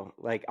 5, bro.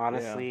 Like Yeah,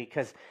 honestly,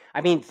 because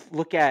I mean,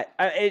 look at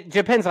it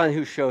depends on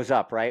who shows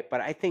up, right?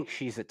 But I think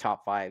she's a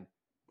top 5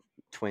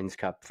 Twins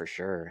Cup for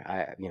sure.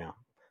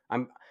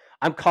 I'm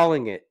I'm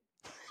calling it.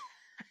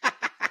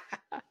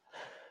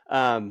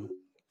 um,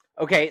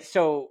 okay,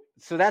 so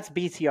that's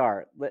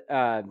BTR.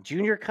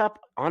 Junior Cup.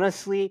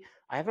 Honestly,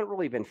 I haven't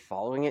really been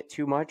following it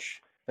too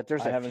much, but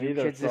there's I a haven't few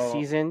either. kids this So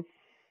season.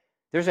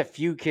 there's a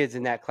few kids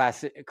in that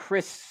class.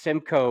 Chris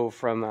Simcoe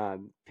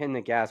from Pin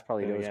the Gas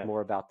probably knows Yes.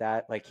 more about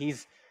that. Like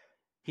he's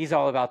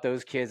all about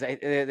those kids.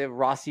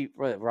 Rossi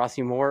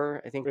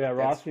Moore, I think. Yeah, That's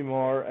Rossi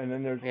Moore, and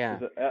then there's yeah,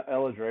 is it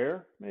Ella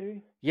Dreyer,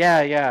 maybe?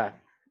 yeah,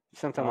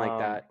 something like Um,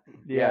 that.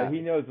 yeah, Yeah,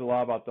 he knows a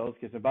lot about those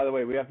kids. And by the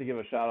way, we have to give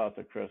a shout out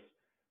to Chris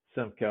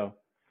Simcoe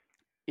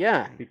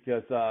yeah.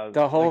 because The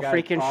that whole guy's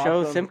freaking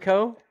show, awesome.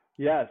 Simcoe.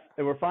 Yes,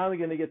 and we're finally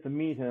going to get to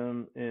meet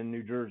him in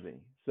New Jersey.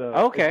 So it's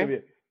Okay. gonna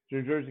be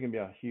New Jersey's gonna be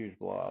a huge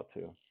blowout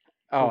too.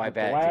 Oh, Since I it's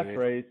the bet, last dude.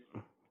 race,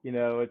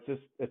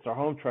 it's our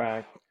home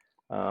track.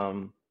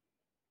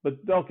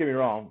 But don't get me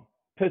wrong,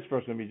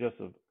 Pittsburgh's gonna be just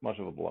as much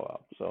of a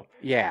blowout. So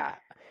Yeah.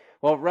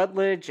 Well,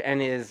 Rutledge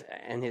and his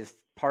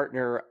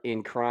partner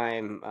in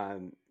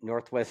crime,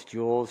 Northwest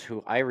Jules,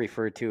 who I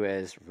refer to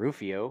as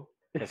Rufio,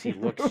 because he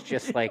looks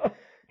just like,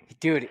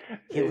 dude,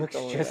 he he looks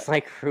told me just that.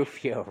 like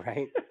Rufio,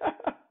 right?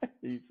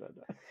 He said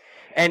that.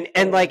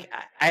 And like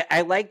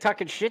I like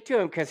talking shit to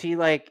him because he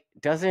like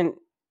doesn't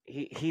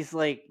he's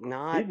like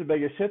not, He's the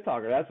biggest shit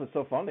talker. That's what's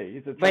so funny.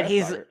 He's a but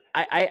trash talker.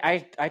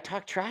 I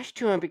talk trash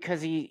to him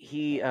because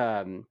he's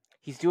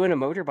doing a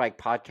motorbike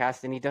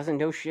podcast and he doesn't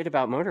know shit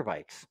about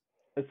motorbikes.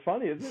 It's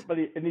funny, isn't it? But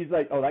he's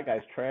like, oh, that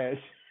guy's trash.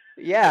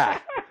 Yeah,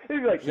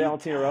 He'd be like he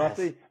Valentino does.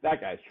 Rossi. That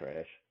guy's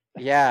trash.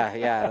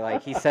 Yeah,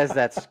 like he says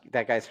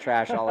that guy's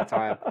trash all the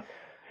time.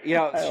 You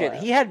know, I shit,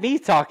 laugh. he had me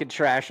talking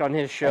trash on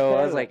his show.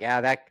 I was like, yeah,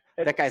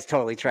 It, that guy's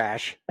totally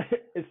trash.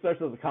 it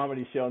starts as a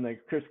comedy show, and then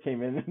Chris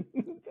came in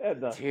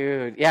and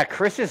Dude, yeah,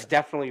 Chris is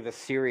definitely the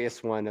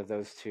serious one of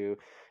those two.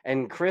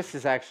 And Chris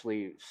is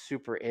actually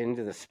super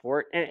into the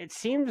sport. And it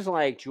seems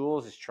like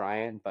Jules is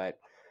trying, but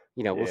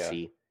we'll yeah.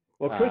 see.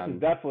 Well, Chris has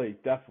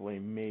definitely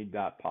made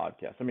that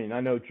podcast. I mean, I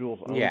know Jules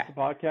owns Yeah, the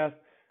podcast,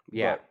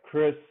 yeah, but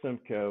Chris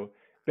Simcoe,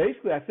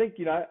 basically, I think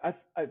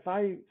if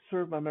I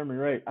serve my memory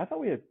right, I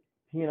thought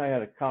he and I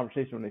had a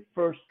conversation when they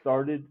first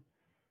started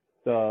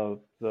the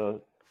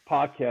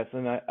podcast,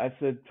 and I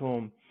said to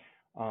him,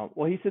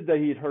 well, he said that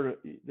he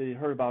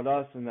heard about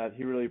us and that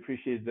he really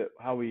appreciated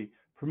how we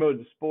promoted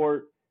the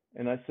sport,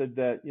 and I said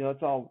that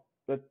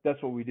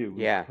that's what we do.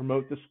 We yeah,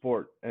 promote the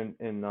sport and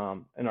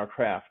our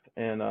craft,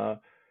 and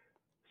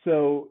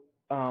so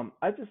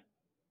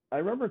I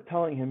remember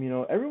telling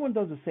him, everyone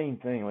does the same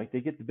thing. Like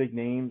they get the big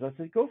names. I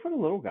said, go for the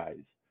little guys,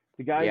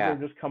 the guys that yeah. are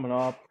just coming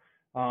up,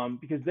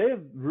 because they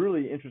have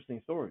really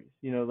interesting stories.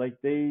 Like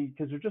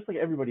because they're just like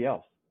everybody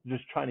else,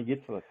 just trying to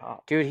get to the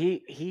top. Dude,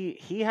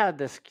 he had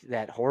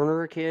that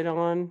Horner kid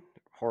on,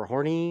 or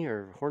Horny,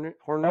 or Horner.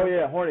 Oh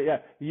yeah,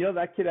 Hornet. Yeah,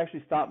 that kid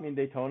actually stopped me in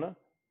Daytona.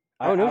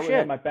 Oh, no I would have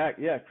shit. my back.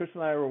 Yeah, Chris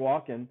and I were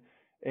walking,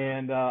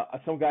 and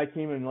some guy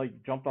came and like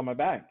jumped on my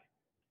back,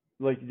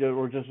 like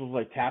or just was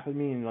like tapping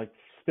me and like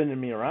spinning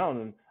me around,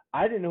 and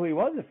I didn't know who he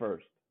was at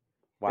first.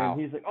 Wow.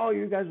 And he's like, "Oh,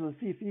 you guys are the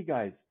CFE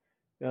guys.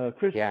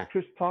 Yeah.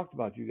 Chris talked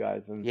about you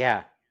guys." And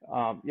Yeah.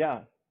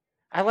 yeah.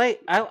 I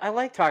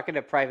like talking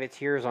to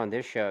privateers on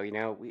this show.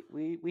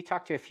 We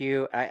talk to a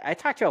few. I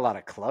talk to a lot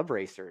of club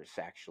racers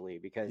actually You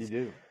because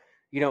do.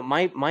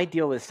 my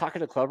deal is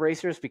talking to club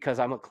racers because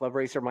I'm a club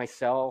racer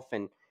myself,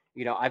 and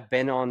I've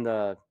been on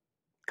the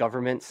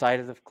government side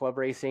of the club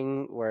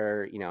racing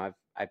where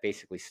I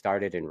basically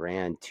started and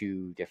ran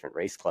 2 different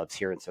race clubs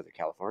here in Southern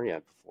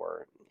California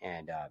before,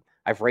 and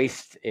I've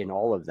raced in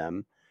all of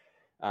them.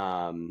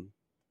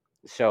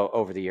 So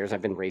over the years,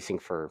 I've been racing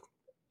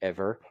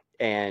forever,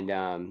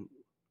 and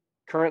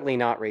currently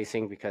not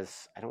racing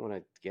because I don't want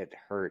to get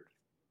hurt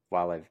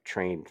while I've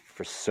trained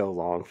for so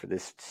long for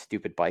this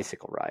stupid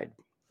bicycle ride.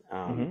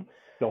 Don't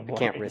I blame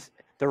can't me. risk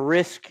the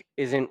risk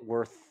isn't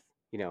worth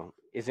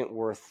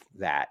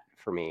that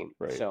for me.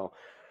 Right. So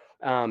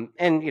and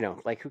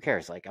like who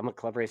cares? Like I'm a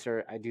club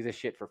racer. I do this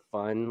shit for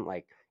fun.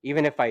 Like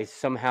even if I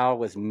somehow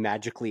was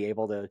magically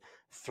able to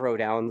throw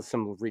down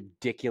some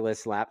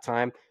ridiculous lap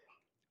time,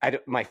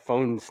 my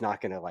phone's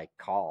not gonna like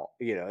call,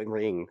 and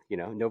ring.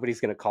 Nobody's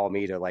gonna call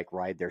me to like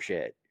ride their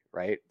shit,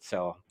 right?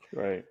 So,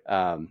 Right.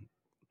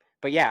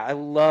 but yeah, I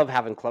love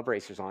having club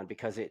racers on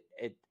because it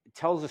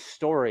tells a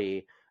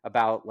story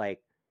about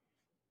like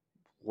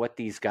what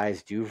these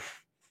guys do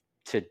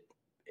to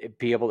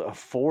be able to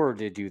afford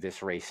to do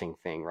this racing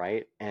thing,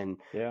 right? And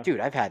Yeah. dude,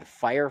 I've had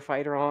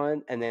firefighter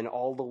on, and then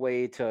all the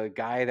way to a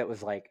guy that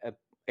was like a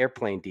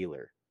airplane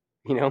dealer,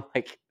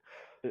 like.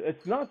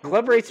 It's nuts.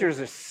 Club racers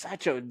are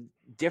such a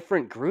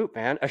different group,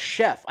 man. A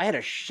chef. I had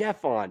a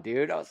chef on,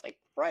 dude. I was like,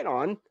 right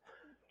on.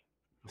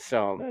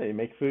 So, Yeah, he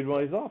makes food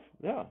while he's off.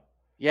 Yeah.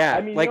 yeah,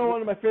 I mean, like,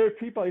 one of my favorite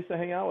people I used to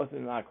hang out with,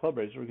 and not a club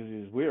racer because he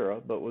was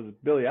weird, but was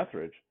Billy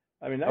Etheridge.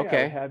 I mean, that guy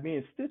okay, would have me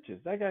in stitches.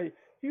 That guy,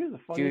 he was the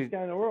funniest dude,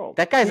 guy in the world.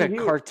 that guy's a He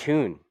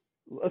cartoon.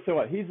 let's say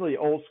what, he's really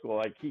old school.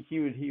 Like he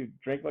would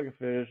drink like a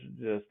fish,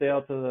 just stay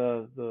out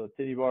to the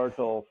titty bar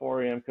till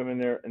 4 a.m., come in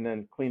there, and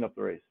then clean up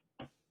the race.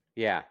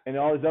 Yeah, And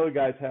all these other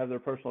guys have their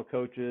personal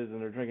coaches, and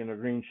they're drinking their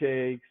green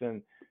shakes,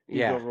 and he's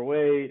yeah.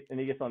 overweight, and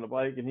he gets on the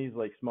bike, and he's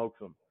like smokes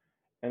them.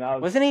 And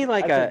Wasn't he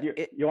like I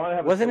said, you want to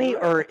have wasn't a he,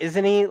 cigarette? or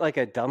isn't he like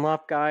a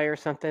Dunlop guy or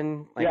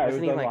something? Like, Yeah, he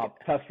wasn't was he like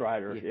Dunlop test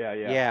rider. Yeah,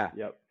 yeah,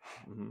 yep.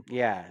 Mm-hmm.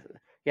 yeah,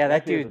 that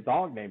Actually, dude. there's a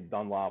dog named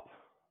Dunlop.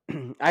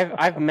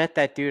 I've met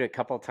that dude a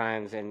couple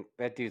times, and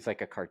that dude's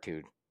like a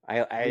cartoon.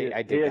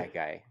 I dig that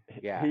guy.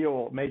 Yeah,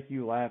 He'll make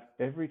you laugh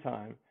every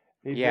time.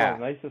 He's one of yeah, the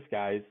nicest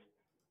guys.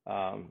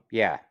 Um,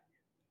 yeah,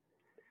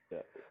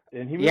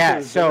 and he moved to yeah.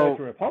 the So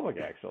Dominican Republic,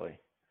 actually.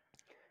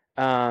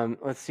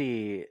 let's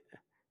see.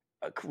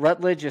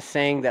 Rutledge is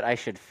saying that I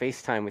should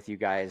FaceTime with you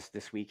guys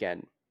this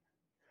weekend.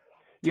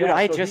 Dude, Yeah,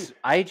 I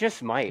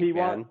just might, he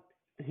want man.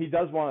 he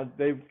does want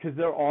because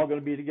they're all going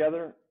to be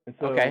together, and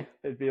Okay.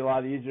 so it'd be a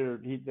lot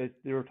easier.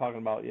 They were talking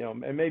about,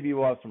 and maybe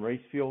we'll have some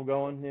race fuel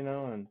going,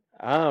 and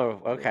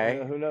Oh,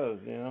 okay. who knows,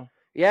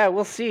 Yeah,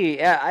 we'll see.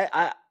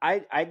 Yeah,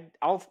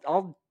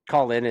 I'll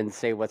call in and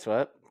say what's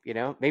up.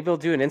 Maybe we'll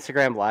do an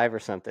Instagram live or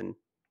something,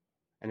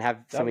 and have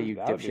some of you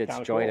that would be dipshits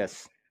kind of join cool.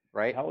 us.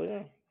 Right? Hell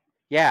yeah.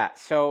 Yeah.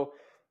 So,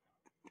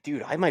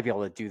 dude, I might be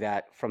able to do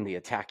that from the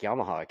Attack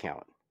Yamaha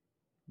account.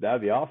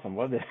 That'd be awesome,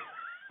 wouldn't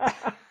it?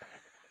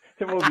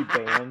 It will be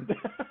banned.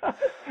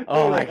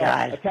 Oh my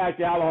god. Attack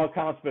Yamaha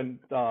account's been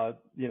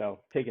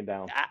taken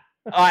down.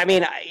 I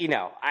mean,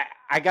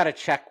 I gotta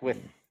check with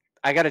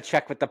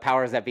the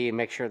powers that be and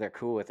make sure they're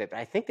cool with it. But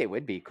I think they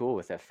would be cool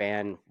with a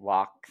fan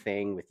walk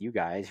thing with you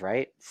guys,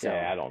 right? So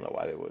yeah, I don't know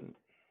why they wouldn't.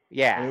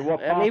 yeah, I mean, what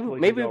possibly could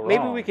go maybe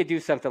wrong? we could do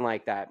something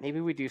like that.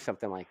 Maybe we do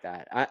something like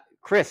that.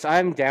 Chris,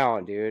 I'm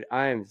down, dude.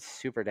 I'm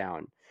super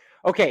down.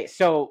 Okay,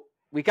 so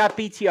we got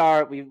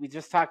BTR. We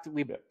just talked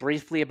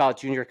briefly about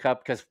Junior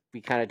Cup because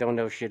we kind of don't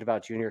know shit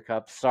about Junior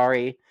Cup.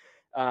 Sorry.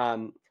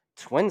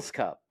 Twins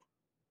Cup.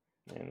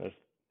 Man,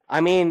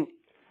 I mean,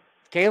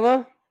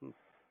 Kayla.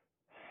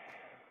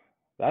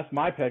 That's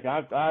my pick.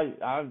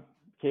 I'm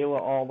Kayla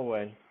all the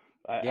way.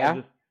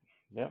 Yeah.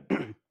 Yeah.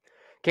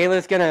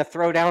 Kayla's gonna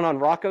throw down on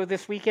Rocco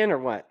this weekend, or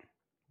what?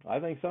 I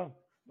think so.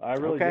 I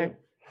really do.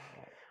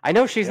 I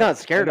know she's not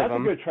scared of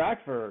him. That's a good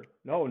track for her.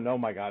 No,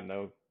 my God,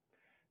 no.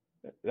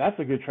 That's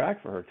a good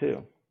track for her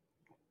too.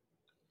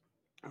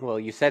 Well,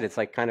 you said it's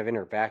like kind of in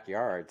her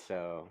backyard,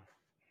 so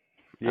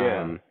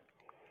yeah.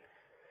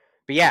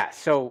 But yeah,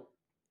 so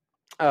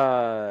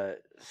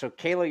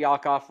Kayla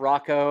Yakov,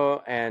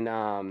 Rocco,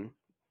 and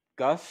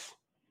Gus,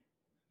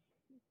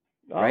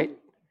 right?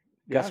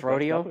 Yeah, Gus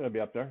Rodeo. Definitely gonna be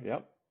up there.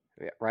 Yep.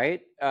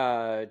 Right.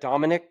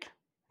 Dominic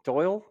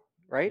Doyle,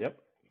 right? Yep.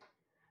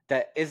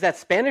 That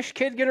Spanish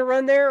kid gonna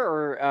run there,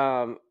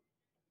 or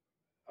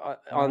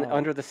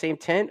under the same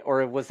tent,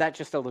 or was that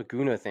just a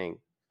Laguna thing?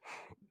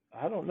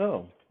 I don't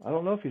know. I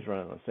don't know if he's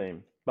running the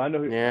same, but I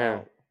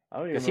know.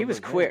 Because he was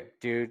quick,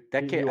 dude.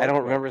 That kid, I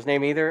don't remember his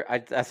name either.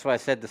 That's why I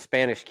said the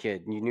Spanish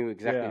kid, and you knew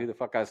exactly who the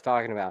fuck I was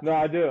talking about. No,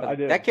 I do.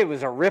 That kid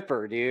was a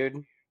ripper,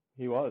 dude.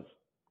 He was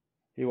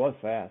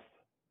fast.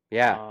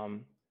 Yeah.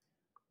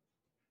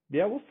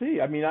 Yeah, we'll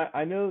see. I mean,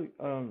 I know.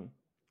 I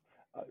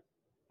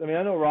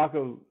know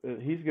Rocco.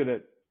 He's good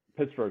at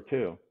Pittsburgh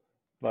too,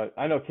 but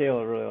I know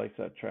Kayla really likes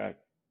that track.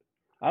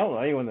 I don't know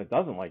anyone that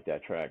doesn't like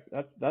that track.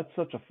 That's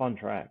such a fun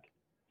track.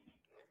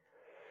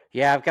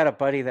 Yeah, I've got a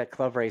buddy that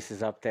club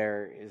races up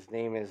there. His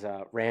name is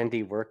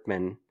Randy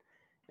Workman,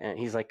 and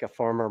he's like a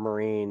former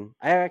Marine.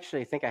 I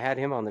actually think I had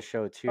him on the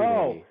show too.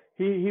 Oh,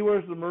 maybe. He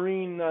wears the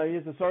Marine. He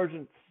has the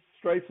sergeant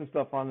stripes and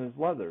stuff on his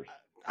leathers.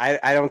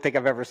 I don't think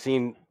I've ever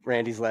seen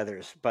Randy's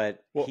leathers,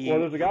 but well,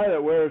 there's a guy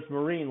that wears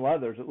Marine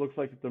leathers. It looks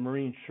like the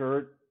Marine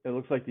shirt. It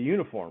looks like the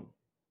uniform,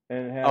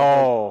 and it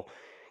has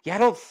yeah, I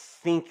don't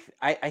think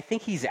I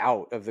think he's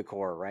out of the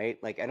Corps, right?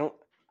 Like I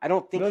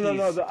don't think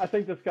No. I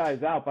think this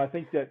guy's out, but I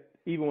think that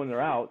even when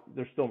they're out,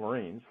 they're still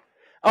Marines.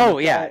 Oh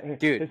yeah,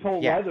 dude. His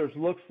whole leathers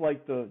looks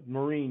like the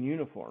Marine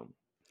uniform.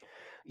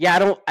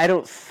 Yeah, I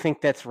don't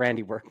think that's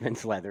Randy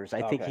Workman's leathers.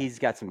 I think he's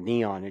got some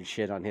neon and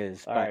shit on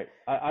his. All but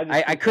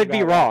right. I could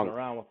be wrong.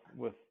 Around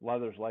with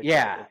leathers like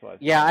that.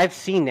 Yeah, I've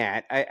seen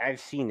that. I've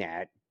seen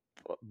that,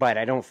 but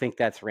I don't think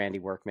that's Randy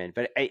Workman.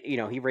 But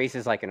he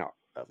races like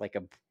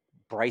a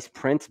Bryce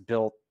Prince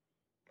built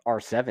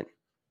R7.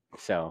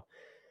 So,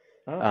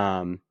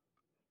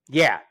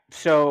 yeah.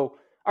 So,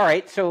 all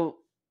right. So,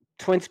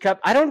 Twins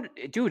Cup.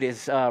 Dude,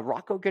 is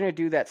Rocco gonna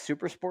do that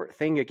Super Sport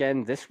thing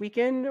again this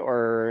weekend,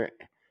 or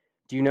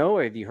do you know?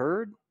 Have you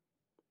heard?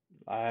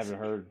 I haven't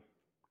heard.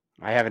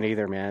 I haven't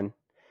either, man.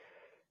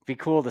 It'd be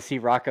cool to see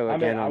Rocco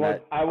again on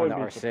the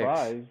R6.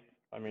 Surprised.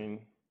 I mean,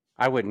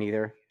 I wouldn't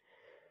either.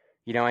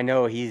 I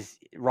know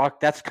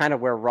that's kind of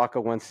where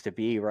Rocco wants to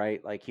be,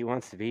 right? Like he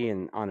wants to be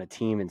on a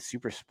team in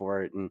Super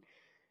Sport, and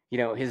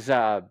his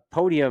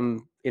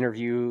podium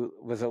interview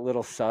was a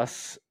little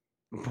sus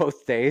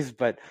both days,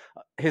 but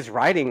his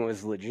riding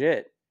was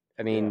legit.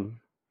 I mean,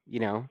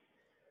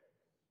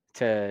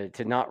 to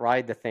not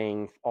ride the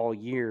thing all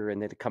year and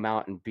then to come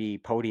out and be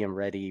podium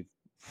ready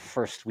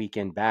first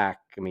weekend back.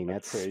 I mean,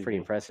 that's pretty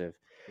impressive.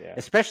 Yeah.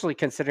 Especially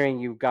considering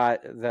you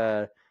got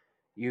the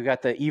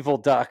evil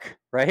duck,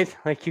 right?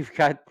 Like you've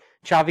got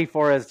Xavi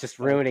Flores just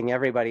ruining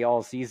everybody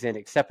all season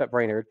except at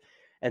Brainerd.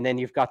 And then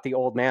you've got the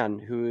old man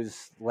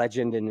who's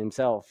legend in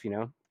himself,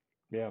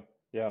 Yeah.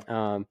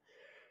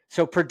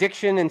 So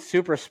prediction in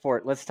Super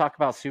Sport. Let's talk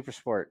about Super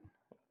Sport.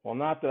 Well,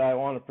 not that I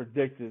want to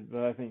predict it,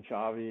 but I think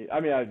Xavi.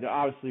 I mean,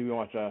 obviously we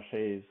want Josh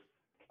Hayes.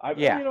 I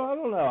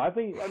don't know. I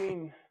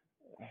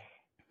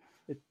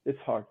It's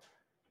hard.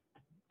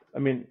 I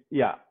mean,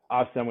 yeah,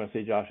 obviously I'm going to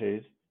say Josh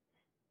Hayes.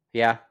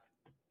 Yeah.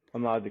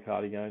 I'm not a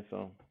Ducati guy,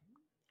 so.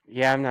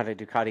 Yeah, I'm not a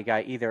Ducati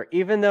guy either.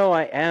 Even though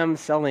I am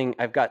selling,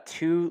 I've got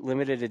 2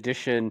 limited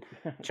edition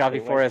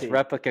Xavi Forest KYT.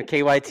 replica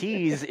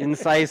KYTs in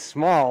size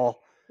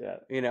small. Yeah.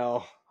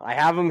 I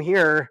have them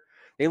here.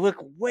 They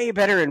look way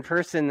better in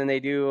person than they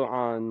do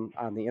on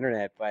the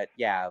internet. But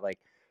yeah, like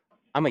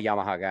I'm a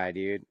Yamaha guy,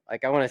 dude.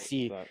 Like I want to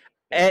see,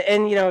 Yeah.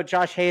 and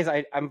Josh Hayes,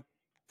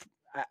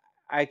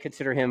 I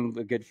consider him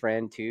a good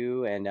friend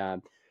too,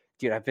 and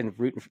dude, I've been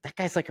rooting for that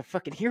guy's like a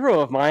fucking hero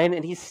of mine,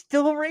 and he's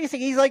still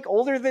racing. He's like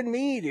older than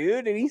me,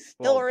 dude, and he's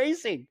still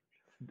racing.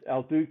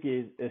 El Duque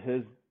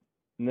is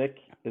Nick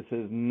is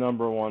his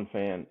number one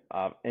fan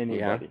of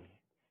anybody. Yeah.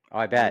 Oh,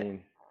 I bet. I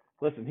mean,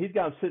 listen, he's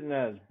got him sitting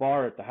at his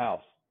bar at the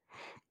house.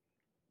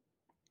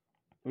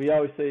 We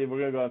always say we're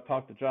gonna go and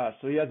talk to Josh,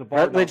 so he has a bar.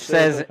 Rutledge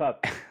says.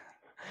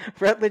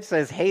 Rutledge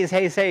says Hayes,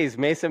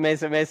 Mesa,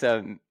 Mesa,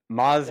 Mesa,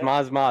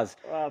 Maz.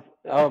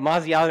 Oh,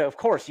 Mazziato. Of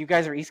course, you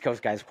guys are East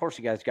Coast guys. Of course,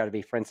 you guys got to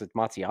be friends with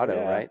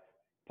Mazziato, right?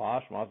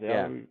 Posh Mazziato.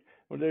 Yeah.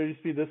 When they used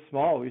to be this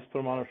small, we used to put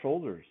them on our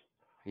shoulders.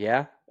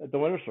 Yeah. At the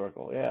winter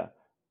circle, yeah.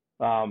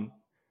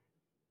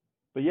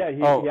 But yeah,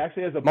 he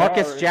actually has a bar.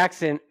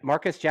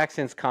 Marcus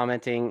Jackson's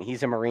commenting.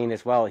 He's a Marine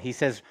as well. He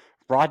says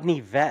Rodney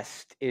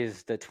Vest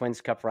is the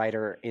Twins Cup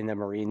rider in the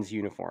Marines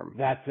uniform.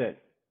 That's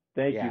it.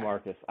 Thank you,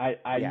 Marcus.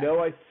 I know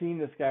I've seen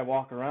this guy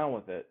walk around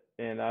with it,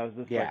 and I was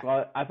just like,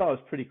 well, I thought it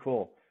was pretty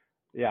cool.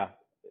 Yeah.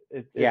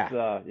 It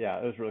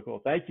was really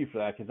cool. Thank you for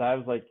that, because I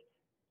was like,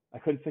 I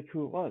couldn't think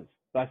who it was,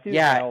 but I see this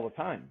guy all the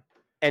time.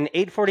 And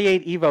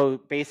 848 Evo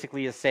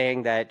basically is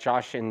saying that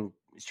Josh and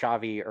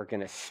Xavi are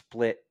going to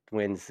split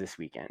wins this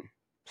weekend.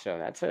 So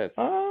that's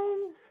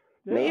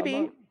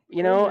maybe.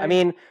 I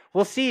mean,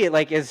 we'll see.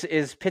 Like,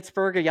 is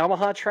Pittsburgh a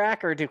Yamaha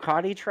track or a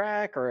Ducati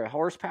track or a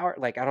horsepower?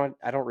 Like, I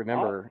don't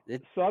remember.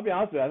 So I'll be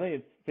honest with you. I think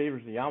it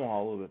favors the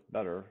Yamaha a little bit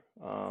better.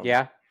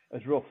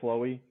 It's real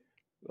flowy,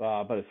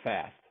 but it's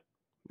fast.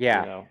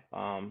 Yeah.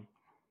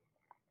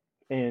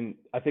 And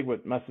I think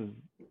what messes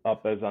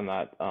up is on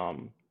that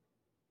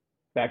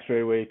back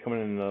straightaway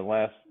coming in the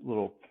last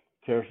little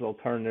carousel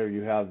turn there,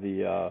 you have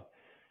the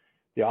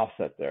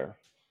offset there.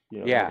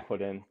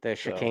 Put in the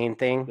chicane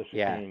thing. The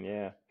chicane,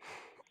 yeah.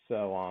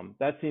 So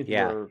that seems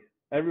where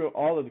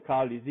all the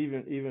Ducatis,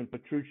 even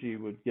Petrucci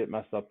would get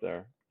messed up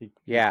there. He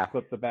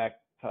clipped the back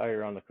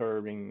tire on the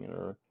curbing,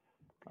 or.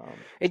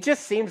 It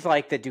just seems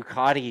like the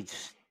Ducati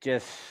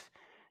just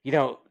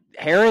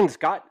Herron's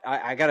got.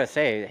 I gotta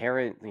say,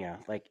 Herron.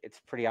 Like it's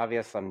pretty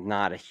obvious. I'm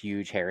not a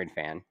huge Herron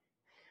fan,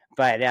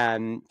 but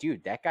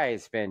dude, that guy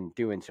has been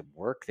doing some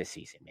work this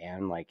season,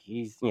 man. Like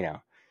he's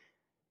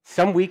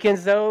some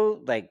weekends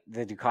though, like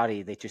the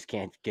Ducati, they just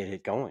can't get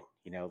it going.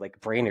 Like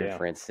Brainerd,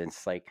 for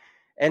instance, like,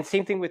 and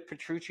same thing with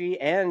Petrucci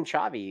and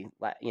Xavi,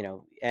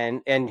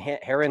 and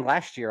Herron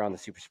last year on the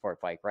Super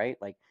Sport bike, right?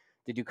 Like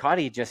the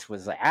Ducati just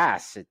was the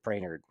ass at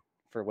Brainerd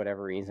for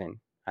whatever reason.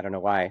 I don't know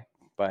why,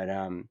 but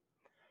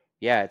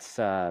it's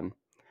I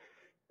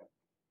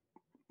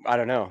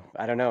don't know.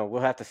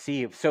 We'll have to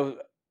see. So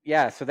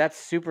that's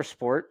Super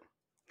Sport.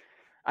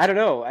 I don't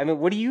know. I mean,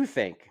 what do you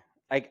think?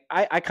 Like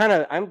I'm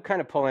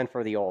kind of pulling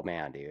for the old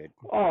man, dude.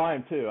 Oh, I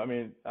am too. I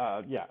mean,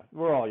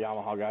 we're all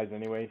Yamaha guys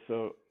anyway.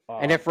 So.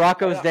 And if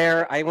Rocco's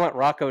there, I want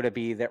Rocco to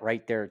be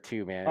right there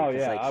too, man. Oh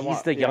yeah, like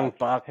he's the young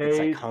buck that's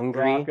like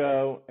hungry.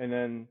 Rocco, and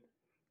then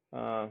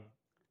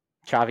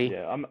Xavi.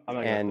 Yeah, I'm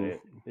not gonna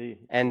say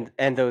it.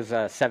 And those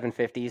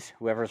 750s,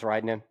 whoever's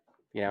riding him.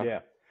 Yeah,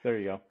 there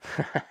you go.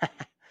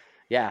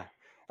 Yeah,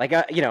 like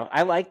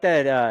I like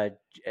that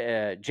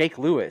Jake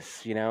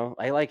Lewis.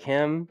 I like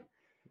him.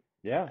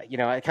 Yeah.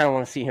 I kind of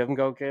want to see him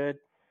go good.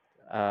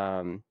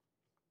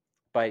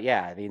 But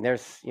yeah, I mean,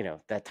 there's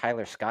that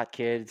Tyler Scott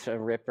kid's a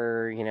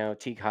ripper.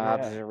 Teague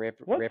Hobbs is a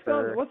ripper.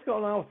 What's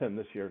going on with him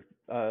this year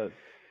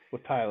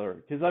with Tyler?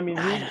 Because I mean,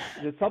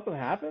 did something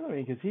happen? I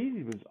mean, because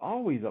he was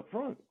always up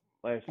front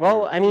last year.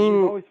 Well, I mean, he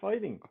was always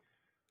fighting.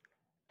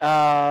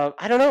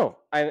 I don't know.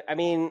 I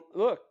mean,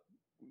 look,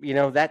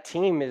 that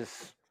team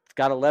is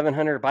got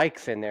 1,100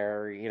 bikes in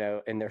their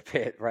in their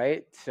pit,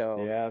 right?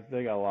 So yeah,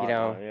 they got a lot.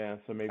 Yeah,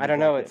 so maybe I don't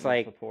know. It's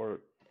like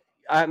support.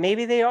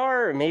 Maybe they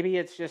are. Maybe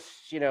it's just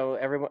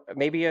everyone.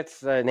 Maybe it's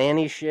the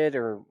nanny shit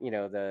or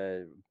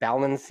the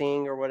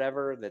balancing or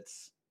whatever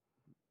that's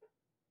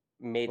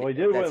made. Well, he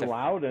did win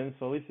Loudon,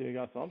 so at least he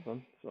got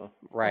something. So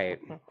right.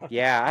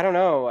 Yeah, I don't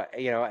know.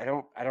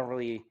 I don't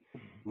really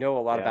know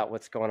a lot about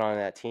what's going on in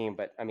that team,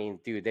 but I mean,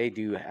 dude, they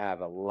do have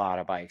a lot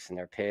of bikes in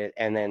their pit,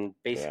 and then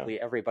basically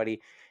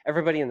everybody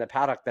in the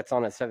paddock that's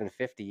on a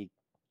 750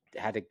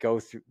 had to go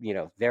through.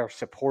 They're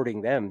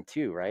supporting them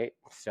too, right?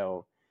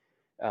 So.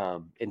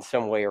 In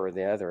some way or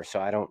the other. So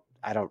I don't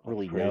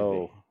really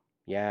know.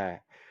 Yeah.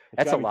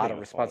 That's a lot of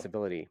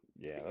responsibility.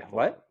 Yeah.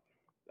 What?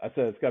 I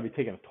said it's gotta be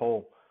taking a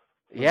toll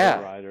for the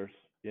riders.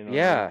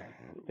 Yeah.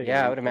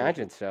 I would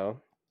imagine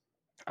so.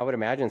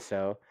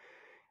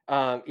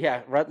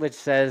 Rutledge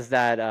says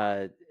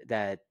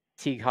that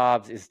Teague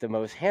Hobbs is the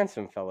most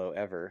handsome fellow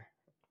ever.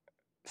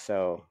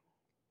 So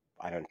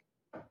I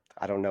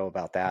I don't know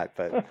about that,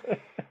 but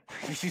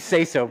you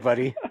say so,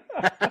 buddy.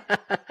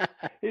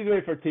 He's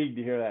waiting for Teague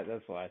to hear that.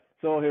 That's why.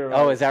 So we'll hear.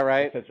 Oh, is that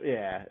right?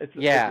 Yeah, it's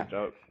Yeah. a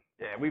joke.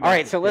 Yeah, we. All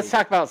right, so let's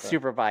talk about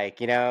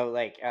Superbike. You know,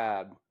 like,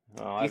 I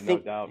do you have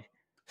think no doubt.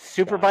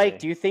 Superbike? Gagne.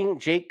 Do you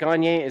think Jake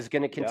Gagne is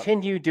going to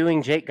continue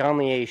doing Jake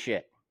Gagne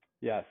shit?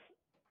 Yes.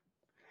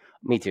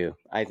 Me too.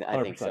 I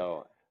think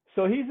so.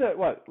 So he's at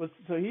what?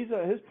 So he's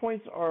at, his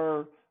points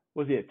are,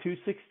 was he at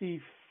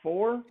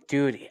 264?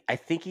 Dude, I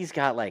think he's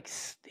got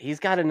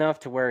enough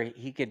to where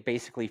he could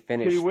basically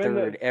finish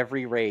third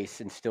every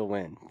race and still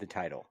win the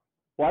title.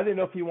 Well, I didn't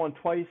know if he won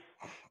twice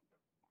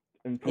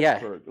in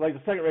Pittsburgh. Like the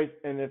second race,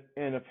 and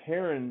if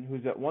Herron,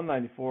 who's at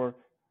 194,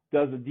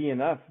 does a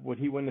DNF, would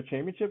he win the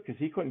championship? Because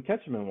he couldn't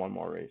catch him in one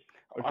more race.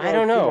 I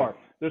don't know.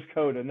 There's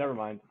Coda. Never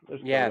mind.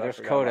 There's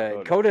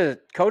Coda.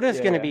 Coda's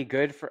going to be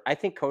good for. I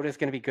think Coda's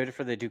going to be good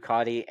for the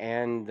Ducati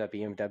and the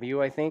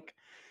BMW. I think.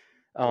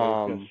 It's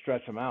going to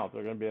stretch them out.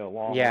 They're going to be a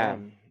long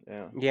run.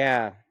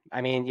 Yeah.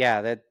 I mean,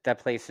 that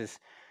place is.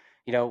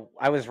 You know,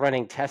 I was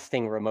running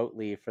testing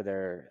remotely for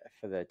the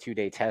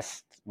 2-day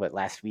test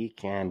last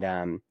week, and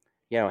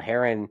you know,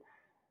 Herron,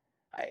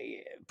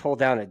 I pulled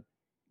down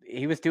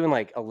he was doing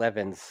like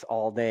 11s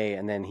all day,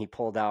 and then he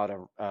pulled out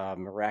a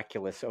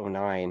miraculous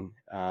 09.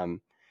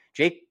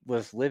 Jake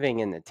was living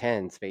in the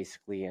 10s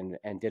basically, and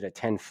did a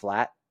 10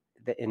 flat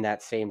in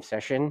that same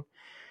session.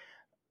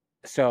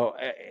 So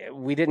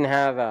we didn't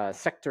have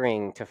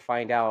sectoring to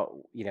find out,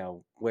 you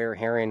know, where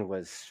Herron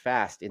was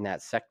fast in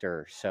that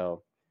sector.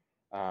 So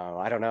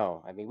I don't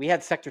know. I mean, we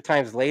had sector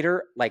times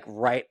later,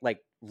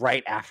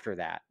 right after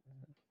that.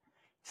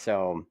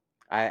 So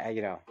I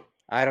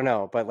don't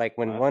know, but like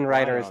when one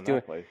rider is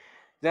doing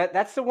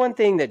that's the one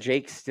thing that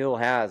Jake still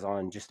has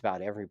on just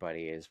about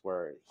everybody, is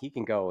where he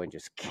can go and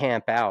just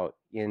camp out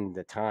in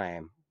the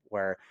time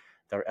where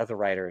the other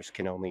riders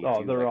can only do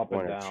like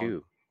one or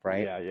two,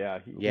 right? Yeah.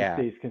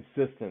 He stays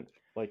consistent.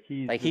 Like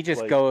he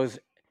just goes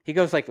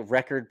like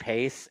record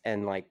pace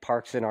and like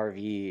parks an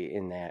RV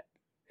in that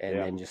and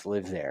then just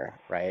lives there,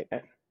 right?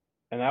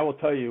 And I will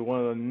tell you, one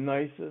of the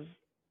nicest,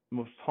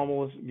 most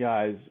humblest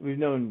guys. We've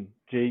known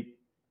Jake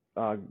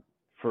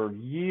for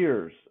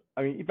years.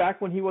 I mean,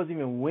 back when he wasn't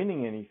even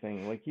winning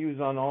anything, like he was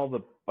on all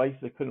the bikes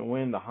that couldn't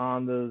win, the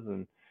Hondas,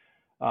 and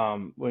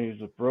when he was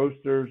with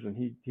Roasters, and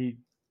he'd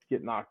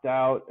get knocked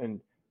out.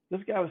 And this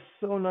guy was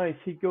so nice.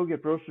 He'd go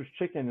get Roasters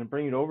chicken and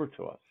bring it over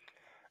to us.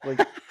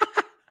 Like,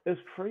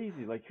 it's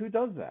crazy. Like, who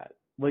does that?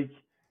 Like,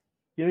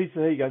 you know, he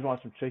said, "Hey, you guys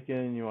want some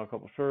chicken? You want a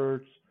couple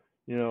shirts?"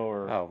 You know,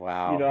 or oh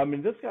wow, you know, I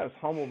mean, this guy's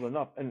humbled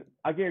enough, and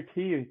I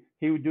guarantee you,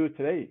 he would do it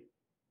today.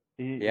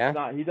 He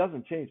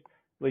doesn't change.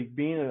 Like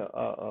being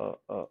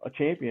a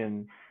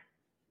champion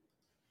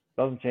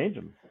doesn't change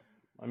him.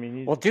 I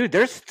mean, well, dude,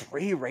 there's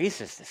 3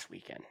 races this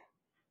weekend.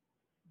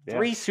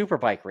 3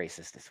 Superbike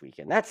races this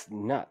weekend. That's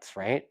nuts,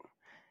 right?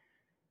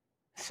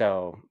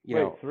 So you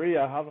know, 3.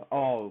 I have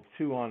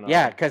 2 on.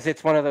 Because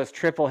it's one of those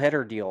triple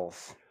header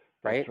deals,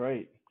 right? That's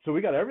right. So we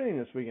got everything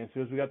this weekend.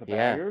 So we got the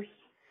baggers.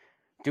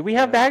 Do we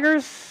have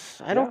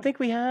baggers? I don't think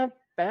we have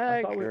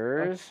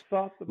baggers.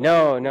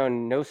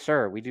 No,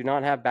 sir. We do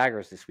not have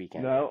baggers this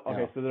weekend. No.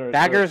 Okay, so they're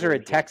baggers are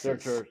in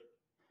Texas.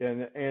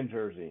 And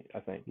Jersey, I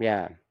think.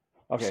 Yeah.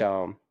 Okay.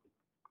 So,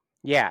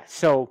 yeah.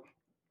 So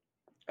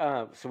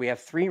we have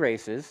 3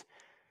 races.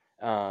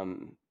 You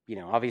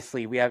know,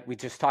 obviously we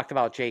just talked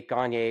about Jake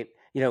Gagne.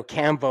 You know,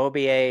 Cam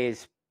Beaubier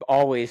is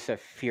always a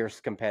fierce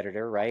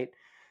competitor, right?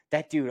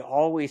 That dude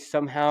always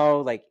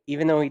somehow, like,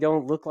 even though he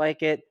don't look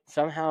like it,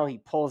 somehow he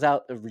pulls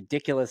out a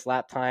ridiculous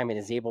lap time and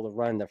is able to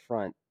run the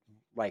front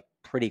like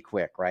pretty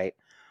quick, right?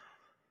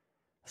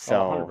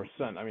 So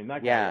 100%. I mean,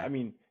 that guy, I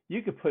mean,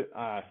 you could put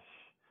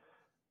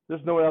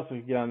there's no one else who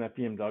could get on that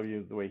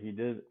BMW the way he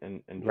did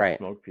and just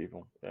smoke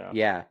people.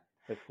 Yeah.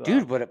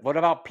 Dude, what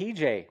about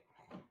PJ?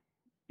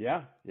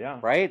 Yeah.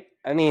 Right?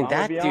 I mean,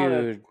 that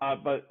dude.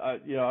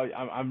 But you know,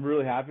 I'm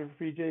really happy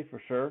for PJ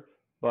for sure.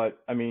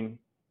 But I mean,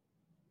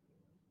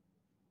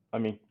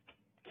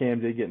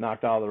 Cam did get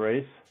knocked out of the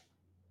race.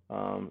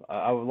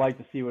 I would like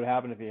to see what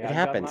happened if he had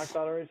got knocked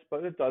out of the race,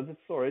 but it does. It's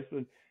still a race,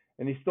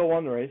 and he still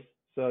won the race.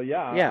 So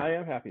I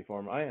am happy for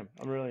him. I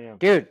really am.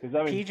 Dude,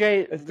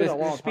 PJ,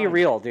 let's be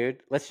real,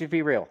 dude. Let's just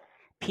be real.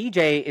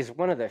 PJ is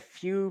one of the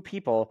few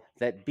people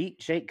that beat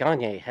Jake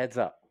Gagne heads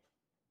up.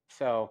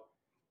 So,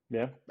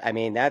 yeah. I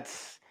mean,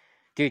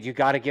 dude, you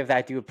got to give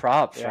that dude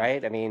props,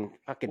 right? I mean,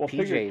 fucking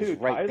PJ is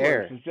right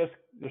there.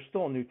 They're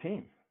still a new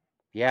team.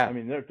 Yeah. I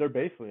mean, they're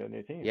basically a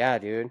new team. Yeah,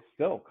 dude.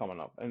 Still coming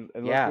up. And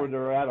look where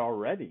they're at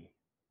already.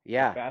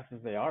 Yeah. As fast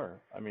as they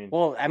are. I mean.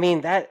 Well, I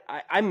mean,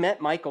 I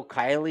met Michael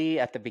Kiley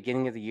at the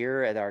beginning of the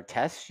year at our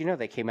tests. You know,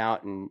 they came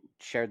out and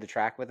shared the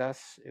track with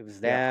us. It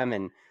was them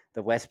and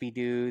the Westby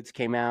dudes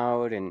came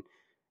out and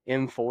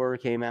M4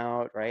 came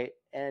out, right?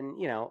 And,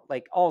 you know,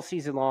 like all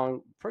season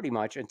long, pretty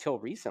much until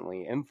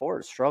recently,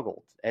 M4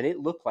 struggled. And it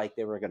looked like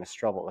they were going to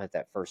struggle at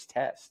that first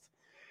test.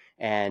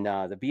 And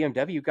the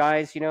BMW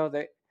guys, you know,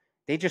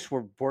 they just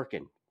were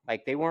working.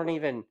 Like they were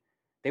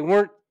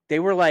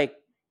like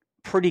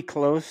pretty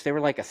close. They were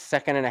like a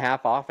second and a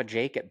half off of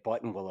Jake at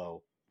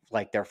Buttonwillow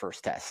like their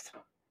first test,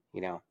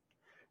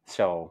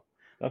 So,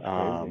 That's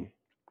crazy.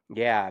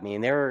 yeah, I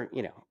mean, they're,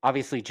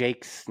 obviously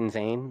Jake's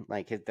insane.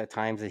 Like the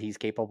times that he's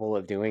capable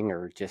of doing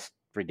are just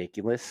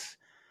ridiculous.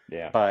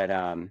 Yeah. But,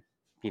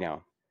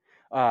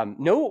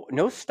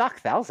 no stock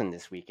 1,000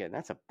 this weekend.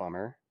 That's a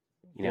bummer.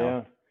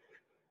 Yeah.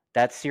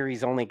 That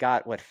series only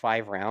got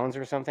 5 rounds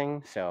or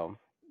something. So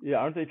Yeah.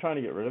 Aren't they trying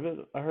to get rid of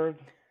it? I heard.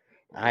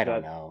 I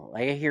don't know.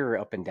 Like, I hear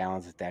up and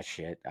downs with that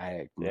shit. I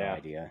have no Yeah.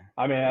 idea.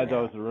 I mean, that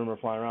Yeah. was a rumor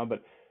flying around,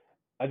 but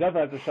I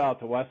definitely have to shout out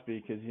to Westby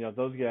because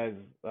those guys,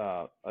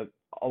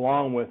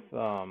 along with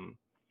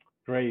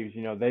Graves,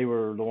 they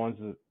were the ones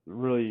that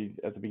really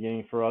at the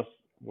beginning for us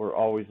were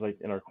always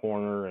like in our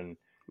corner, and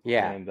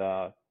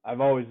Yeah.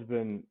 I've always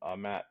been a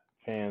Matt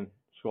fan,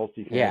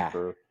 Schulte fan Yeah.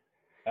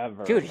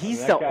 forever. Dude,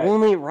 he's the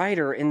only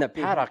rider in the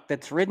paddock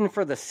that's ridden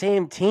for the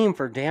same team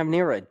for damn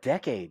near a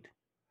decade.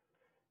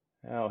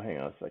 Oh, hang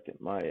on a second.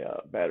 My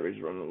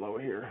battery's running low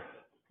here.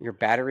 Your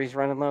battery's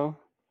running low?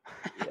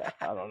 Yeah,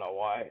 I don't know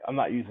why. I'm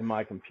not using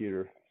my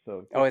computer.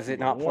 So. Oh, is it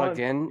not plugged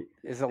in?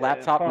 Is the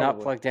laptop not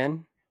plugged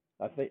in?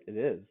 I think it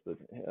is, but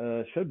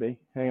it should be.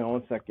 Hang on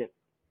one second.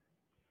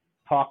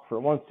 Talk for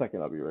 1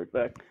 second. I'll be right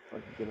back.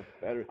 I can get a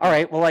battery. All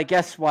right. Well, I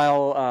guess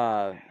while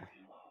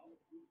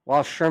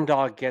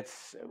Shermdog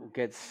gets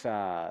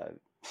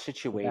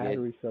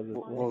situated,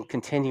 we'll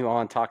continue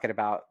on talking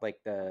about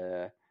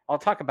I'll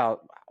talk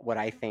about what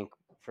I think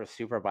for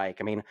Superbike.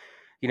 I mean,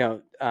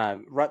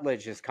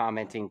 Rutledge is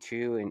commenting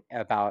too and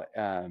about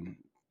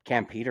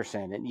Cam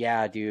Peterson, and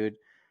yeah, dude,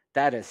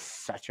 that is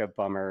such a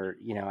bummer.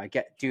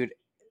 Dude,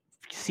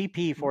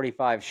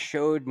 CP45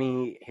 showed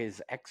me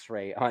his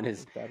X-ray on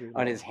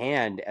his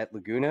hand at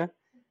Laguna,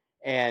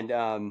 and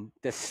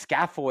the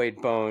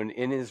scaphoid bone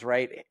in his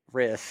right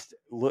wrist,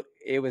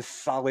 it was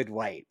solid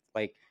white.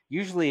 Like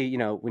usually,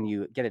 when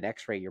you get an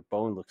X-ray, your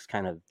bone looks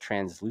kind of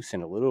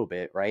translucent a little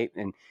bit, right?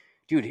 And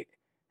dude,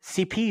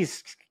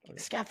 CP's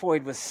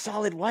scaphoid was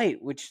solid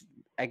white, which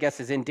I guess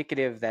is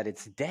indicative that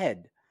it's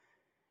dead.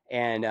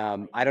 And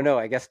I don't know.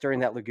 I guess during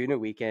that Laguna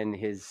weekend,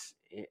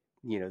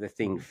 the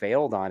thing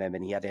failed on him,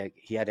 and he had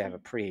to have a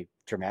pretty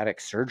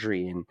dramatic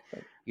surgery. And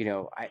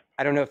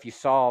I don't know if you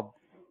saw.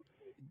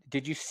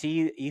 Did you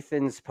see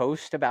Ethan's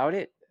post about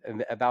it?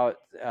 About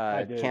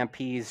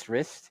Campy's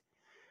wrist?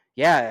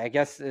 Yeah, I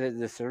guess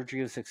the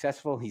surgery was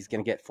successful. He's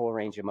going to get full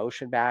range of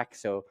motion back.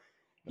 So,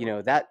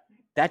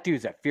 that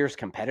dude's a fierce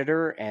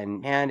competitor,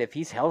 and man, if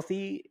he's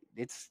healthy,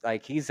 it's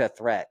like he's a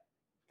threat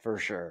for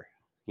sure.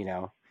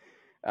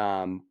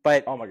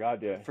 But oh my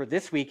God, yeah. For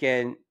this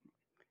weekend,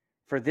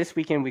 we've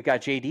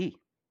got JD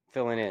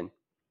filling in.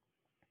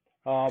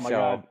 Oh my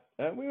God,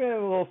 we may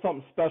have a little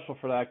something special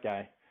for that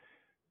guy.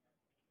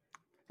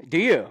 Do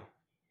you?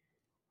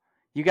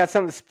 You got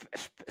something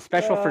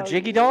special for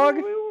Jiggy Dog?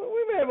 We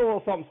may have a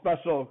little something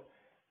special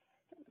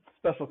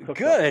cooked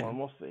Good. Up for him.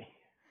 We'll see.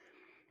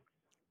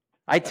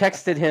 I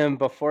texted him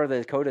before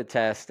the Coda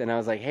test, and I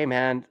was like, "Hey,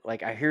 man,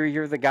 like I hear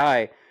you're the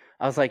guy."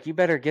 I was like, "You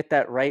better get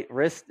that right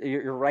wrist,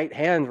 your right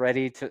hand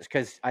ready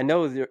because I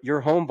know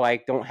your home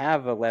bike don't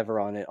have a lever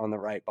on it on the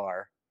right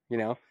bar.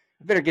 You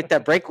better get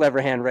that brake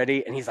lever hand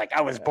ready." And he's like,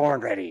 "I was born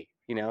ready."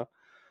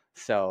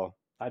 So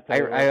I tell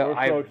you,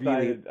 we're so excited.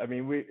 Really, I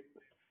mean, we.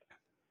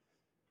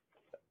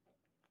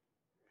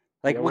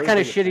 Like, what kind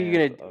of shit are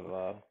you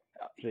gonna?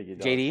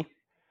 JD.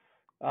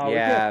 We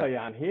can't tell you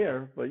on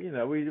here, but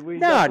we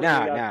no.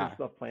 some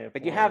stuff planned.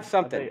 But you have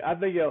something. I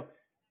think you'll.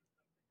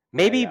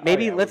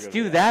 Maybe let's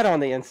do that on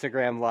the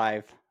Instagram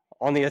Live,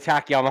 on the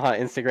Attack Yamaha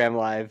Instagram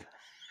Live.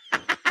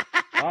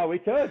 Oh, we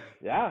could.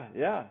 Yeah.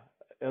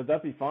 It'll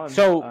definitely be fun.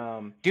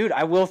 So, dude,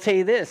 I will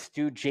say this,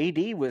 dude.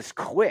 JD was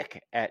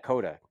quick at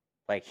Coda.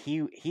 Like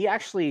he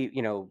actually,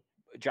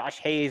 Josh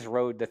Hayes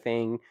rode the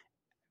thing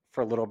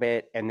for a little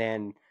bit, and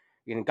then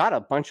got a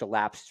bunch of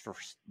laps for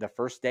the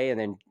first day, and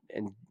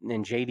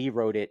then JD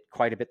rode it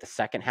quite a bit the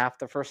second half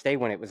the first day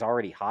when it was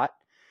already hot.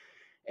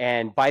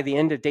 And by the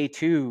end of day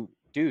 2,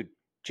 dude,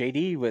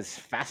 JD was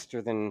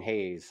faster than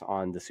Hayes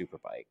on the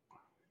Superbike.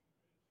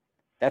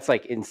 That's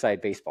like inside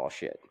baseball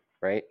shit,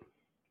 right?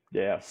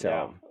 Yeah. So,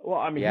 yeah. Well,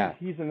 I mean,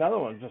 he's another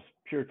one, just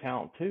pure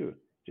talent too,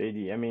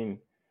 JD. I mean,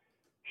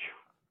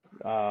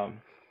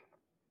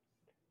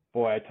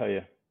 boy, I tell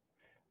you,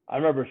 I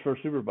remember his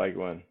first Superbike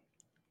win.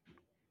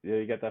 Yeah,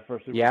 you got that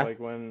first Superbike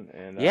win,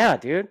 and yeah,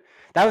 dude,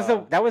 that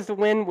was the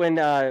win when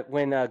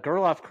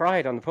Gerloff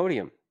cried on the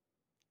podium.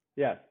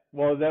 Yeah.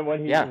 Well, then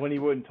when he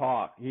wouldn't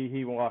talk,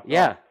 he walked.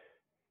 Yeah. Off.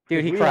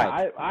 Dude, he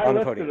cried. I on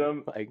the lifted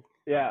podium. him.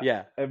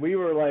 Yeah. And we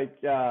were like,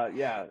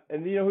 yeah.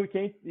 And who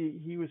came?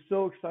 He was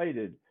so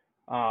excited.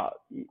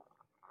 Obviously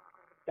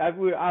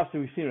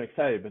we've seen him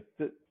excited, but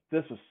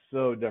this was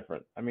so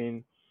different. I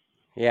mean,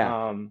 yeah.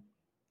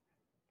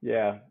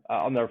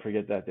 I'll never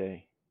forget that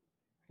day.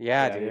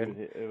 Yeah, dude.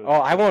 It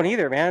was, I won't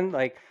either, man.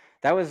 Like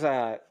that was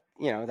that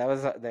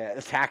was the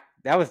attack.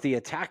 That was the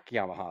Attack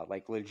Yamaha,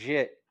 like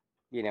legit.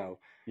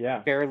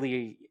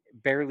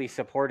 Barely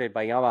supported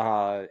by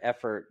Yamaha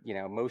effort.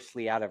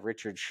 Mostly out of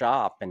Richard's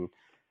shop, and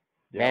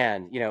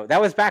man, that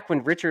was back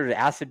when Richard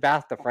acid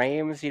bathed the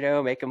frames.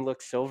 Make them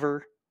look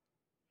silver.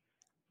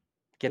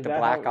 get Is the that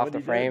black off what the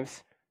he did?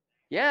 frames.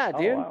 Yeah,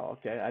 Oh dude. wow,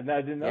 okay. I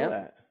didn't know Yep.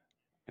 that.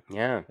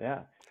 Yeah. Yeah.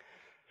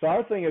 So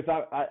our thing is,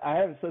 I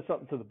haven't said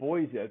something to the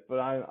boys yet, but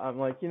I'm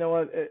like, you know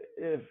what?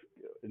 If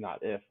not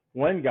if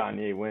when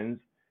Gagne wins,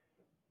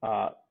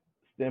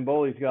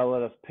 Stamboli's got to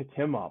let us pick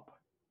him up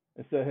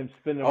instead of him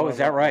spinning Oh, one is of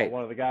that right?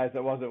 one of the guys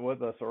that wasn't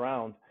with us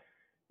around.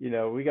 You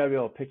know, we got to be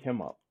able to pick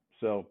him up.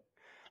 So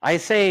I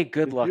say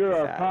good since luck you're with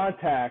our that.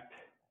 contact,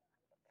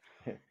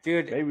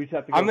 Dude, maybe we just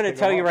have to go I'm going to pick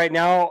tell him you up. right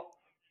now,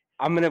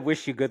 I'm going to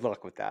wish you good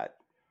luck with that.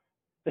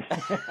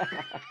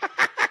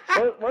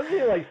 Wasn't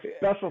he like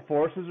special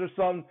forces or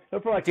something? He'll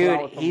probably come Dude,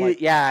 out with some like.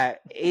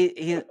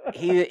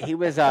 he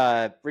was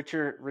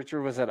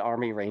Richard was an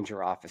Army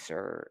Ranger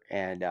officer,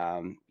 and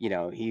you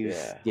know, he was,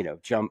 Yeah. you know,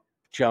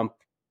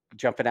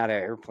 jumping out of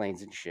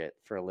airplanes and shit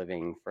for a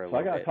living for a So I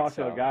little got to bit. talk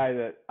to a So guy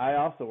that I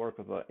also work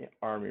with, an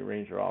Army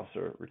Ranger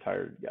officer,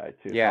 retired guy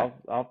too. yeah. So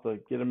I'll have to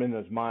get him in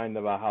his mind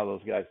about how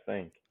those guys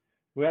think.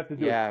 We have to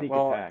do a Yeah, sneak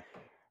well, attack.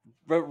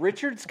 but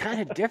Richard's kind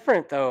of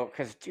different though,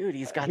 because dude,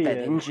 he's got He that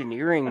is.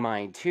 engineering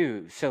mind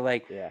too. So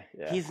like, Yeah.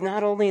 he's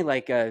not only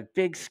like a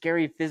big,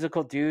 scary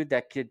physical dude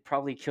that could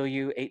probably kill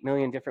you 8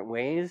 million different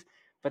ways,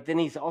 but then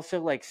he's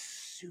also like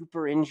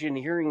super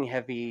engineering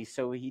heavy.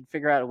 So he'd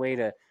figure out a way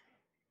to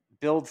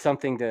build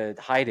something to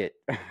hide it.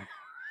 Well,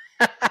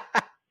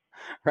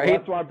 Right?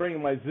 that's why I'm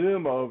bringing my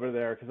Zoom over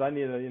there because I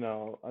need a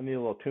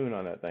little tune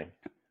on that thing.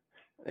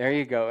 There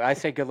you go. I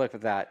say good luck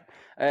with that.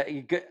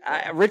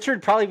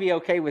 Richard probably be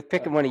okay with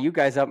picking one of you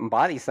guys up and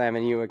body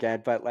slamming you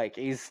again, but like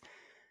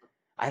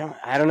I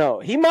don't know.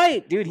 He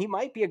might, dude. He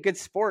might be a good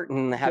sport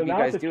and have you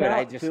guys do it.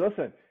 I just See,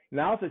 listen,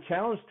 now it's a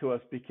challenge to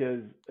us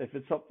because if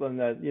it's something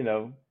that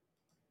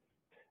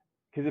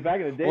because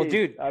back in the days, well,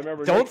 dude, I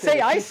remember don't Nick saying say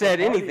the I pizza said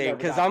party anything never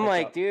because got I'm picked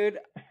like, up. dude.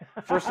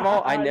 First of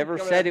all, I He's never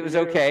coming said it after was you.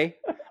 okay.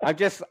 I'm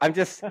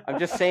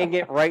just saying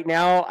it right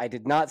now. I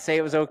did not say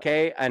it was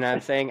okay, and I'm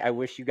saying I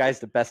wish you guys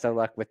the best of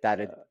luck with that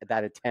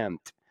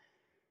attempt.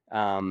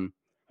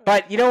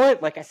 But you know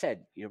what? Like I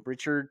said, you know,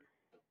 Richard,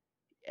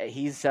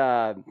 he's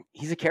a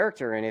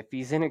character, and if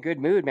he's in a good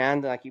mood,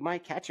 man, like you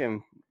might catch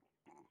him.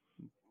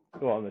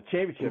 Well, in the I'm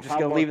championship, just how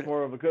gonna much leave it.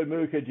 more of a good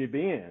mood could you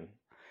be in?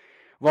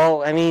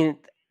 Well, I mean,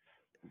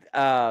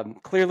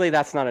 clearly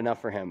that's not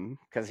enough for him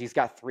because he's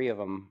got 3 of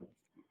them.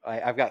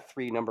 I've got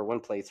 3 number 1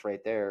 plates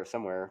right there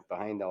somewhere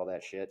behind all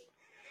that shit.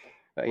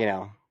 But, you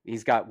know,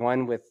 he's got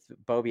 1 with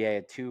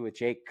Bobier, 2 with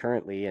Jake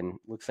currently, and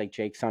looks like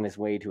Jake's on his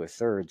way to a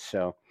 3rd.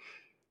 So,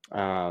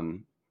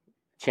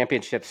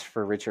 championships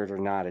for Richard are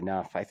not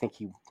enough. I think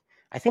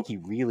he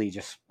really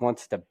just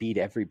wants to beat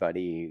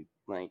everybody.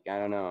 Like, I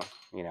don't know,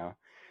 you know.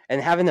 And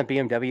having the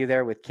BMW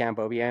there with Cam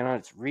Bobier on,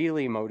 it's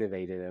really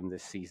motivated him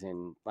this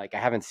season. Like, I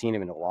haven't seen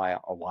him in a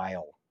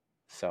while.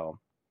 So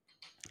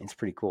it's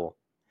pretty cool.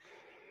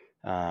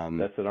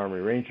 That's an Army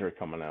Ranger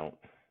coming out.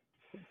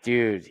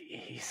 Dude,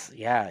 he's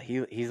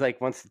like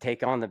wants to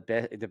take on the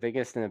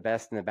biggest and the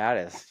best and the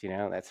baddest. You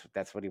know,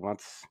 that's what he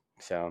wants.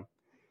 So,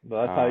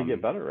 But that's how you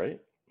get better,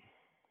 right?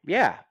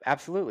 Yeah,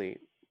 absolutely.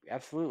 All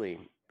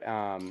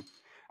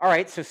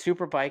right, so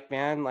Superbike,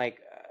 man.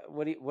 Like,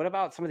 what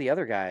about some of the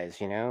other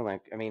guys? You know,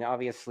 like, I mean,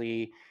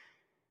 obviously,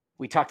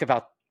 we talked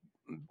about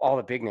all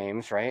the big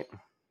names, right?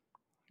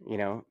 You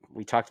know,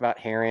 we talked about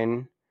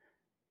Heron.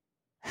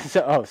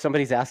 So,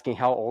 somebody's asking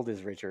how old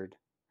is Richard?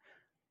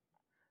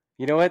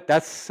 You know what?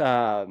 That's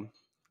I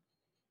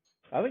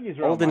think he's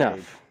around old my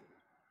enough.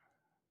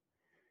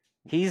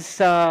 age. He's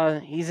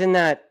in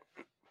that.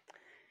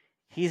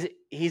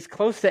 He's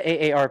close to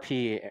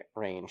AARP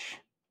range.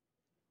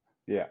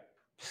 Yeah.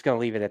 Just gonna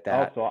leave it at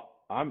that. Oh,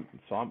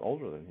 so I'm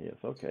older than he is.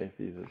 Okay, if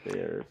he's at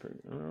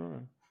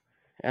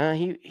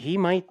He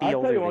might be I'll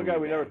older. tell you one than guy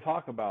you, we man. never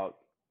talk about.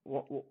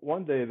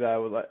 One day that I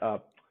would like.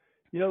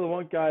 You know, the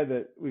one guy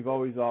that we've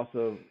always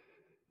also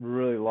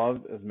really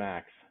loved is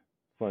Max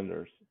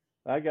Flinders.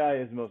 That guy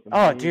is the most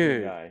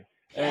amazing guy.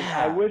 Yeah. And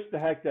I wish the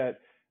heck that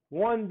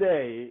one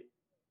day,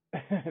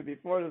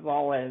 before this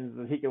all ends,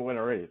 that he can win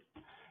a race.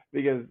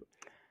 Because,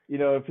 you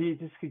know, if he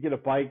just could get a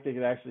bike that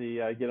could actually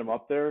get him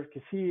up there,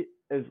 because he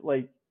is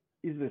like,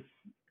 he's this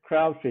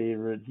crowd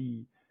favorite.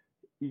 He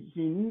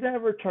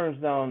never turns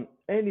down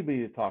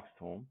anybody that talks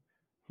to him.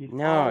 He's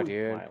always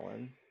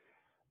smiling.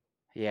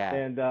 Yeah.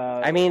 And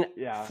I mean,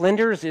 yeah.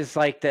 Flinders is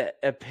like the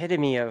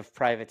epitome of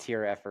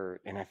privateer effort,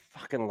 and I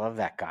fucking love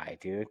that guy,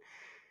 dude.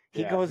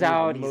 He goes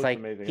out. He's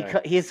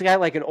like he's got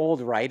like an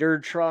old Ryder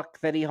truck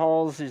that he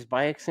hauls his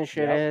bikes and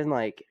shit in.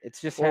 Like, it's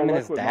just him and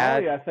his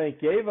dad. Molly, I think,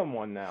 gave him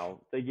one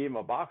now. They gave him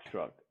a box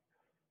truck.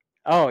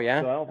 Oh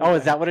yeah. So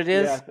is that what it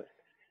is?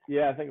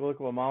 Yeah, I think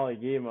Liquid Molly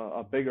gave him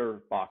a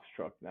bigger box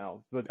truck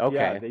now. But okay.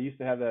 Yeah, they used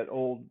to have that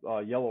old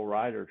yellow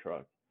Ryder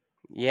truck.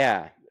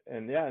 Yeah.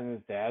 And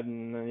his dad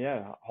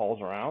hauls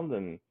around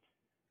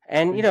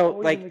and you know,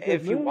 like,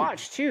 if you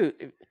watch too,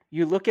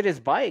 you look at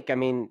his bike. I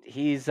mean,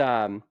 he's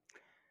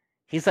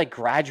like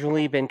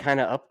gradually been kind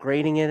of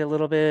upgrading it a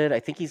little bit. I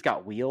think he's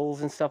got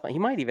wheels and stuff. He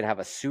might even have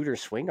a suitor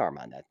swing arm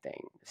on that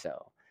thing.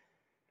 So,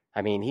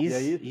 I mean, he's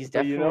definitely.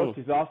 But you know,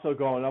 he's also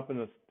going up in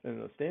the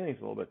standings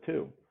a little bit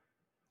too.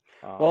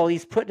 Well,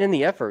 he's putting in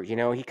the effort. You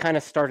know, he kind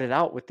of started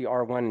out with the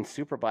R1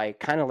 Superbike,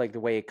 kind of like the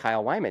way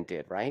Kyle Wyman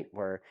did, right?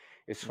 Where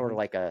it's sort of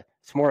like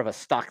it's more of a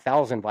stock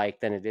 1,000 bike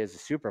than it is a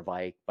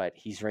superbike, but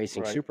he's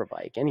racing Right.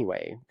 superbike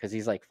anyway because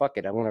he's like, fuck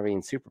it, I want to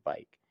race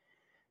superbike,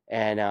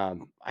 and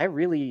I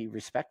really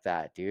respect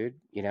that, dude.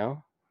 You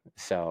know,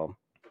 so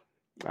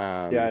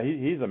Yeah,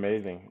 he's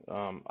amazing.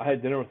 I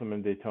had dinner with him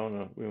in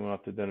Daytona. We went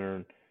out to dinner,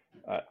 and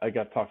I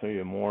got to talk to him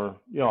even more,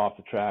 off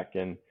the track,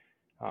 and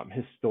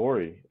his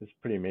story is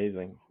pretty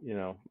amazing.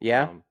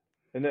 yeah.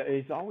 And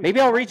he's always Maybe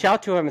I'll reach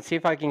out to him and see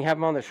if I can have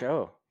him on the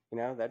show. You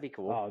know, that'd be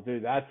cool. Oh,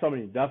 dude, that's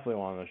somebody you definitely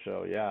want on the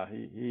show. Yeah,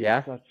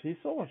 he's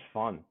so much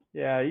fun.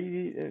 Yeah,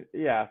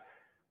 yeah.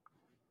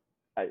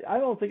 I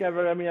don't think I've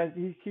ever. I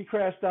mean, he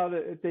crashed out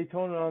at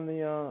Daytona on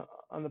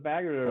the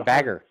bagger The at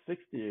bagger.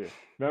 160.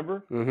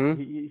 Remember? Mm-hmm.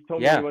 He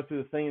told me Yeah. he went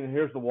through the thing and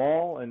here's the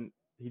wall and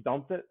he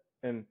dumped it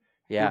and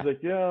Yeah. he's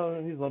like,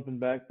 yeah, he's limping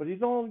back, but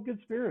he's all in good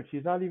spirits.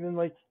 He's not even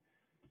like,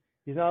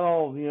 he's not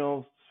all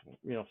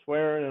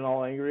swearing and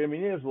all angry. I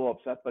mean, he was a little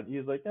upset, but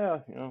he's like, yeah,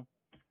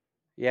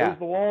 Yeah. there's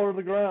the wall or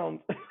the ground.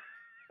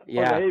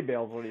 Yeah. Or the hay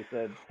bales, what he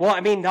said. Well, I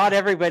mean, not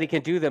everybody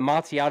can do the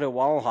Mazziato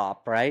wall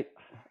hop, right?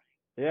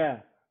 Yeah,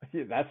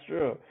 that's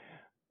true.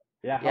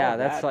 Yeah, Yeah,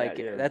 that's like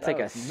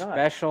a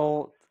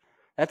special.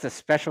 That's a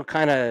special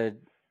kind of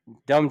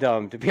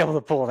dum-dum to be able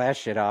to pull that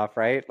shit off,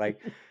 right?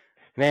 Like,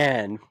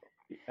 man,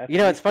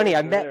 it's funny.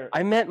 I met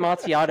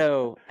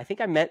Mazziato. I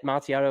think I met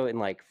Mazziato in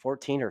like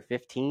 14 or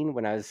 15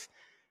 when I was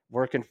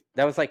working.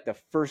 That was like the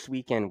first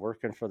weekend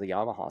working for the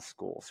Yamaha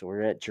school. So we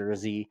were at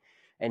Jersey,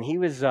 and he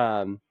was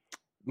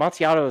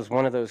Mazziato was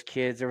one of those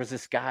kids. There was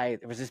this guy.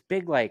 There was this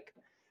big, like,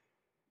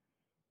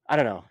 I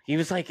don't know. He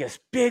was like this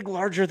big,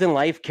 larger than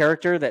life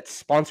character that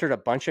sponsored a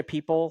bunch of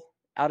people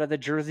out of the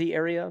Jersey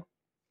area.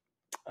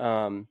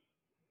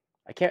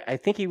 I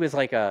think he was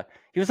like a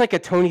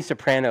Tony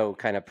Soprano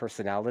kind of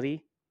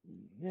personality.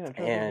 Yeah,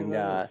 and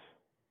yeah,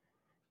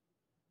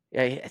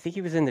 I think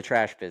he was in the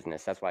trash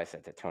business. That's why I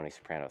said the Tony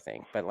Soprano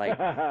thing. But like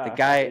the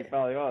guy, he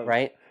probably was.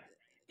 Right?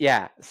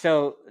 Yeah.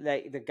 So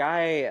the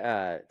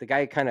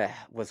guy kind of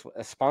was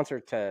a sponsor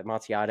to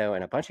Mazziato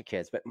and a bunch of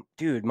kids. But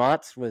dude,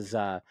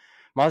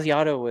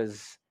 Mazziato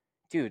was,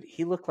 dude,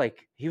 he looked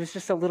like he was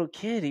just a little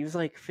kid. He was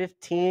like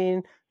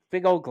 15,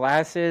 big old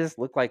glasses,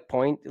 looked like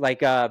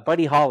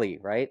Buddy Holly,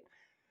 right?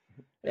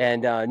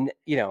 And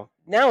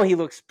now he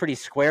looks pretty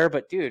square,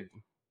 but dude,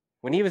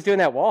 when he was doing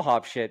that wall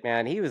hop shit,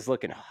 man, he was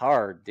looking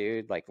hard,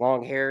 dude. Like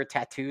long hair,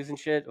 tattoos and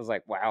shit. I was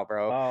like, wow,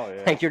 bro. Oh,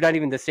 yeah. Like you're not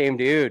even the same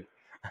dude.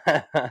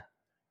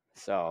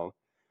 So,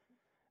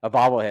 a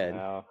bobblehead.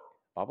 No.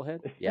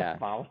 Bobblehead? Yeah.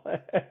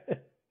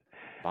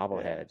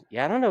 Bobblehead.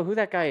 Yeah, I don't know who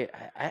that guy.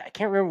 I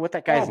can't remember what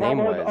that guy's name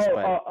was.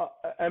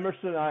 But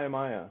Emerson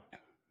Ayamaya.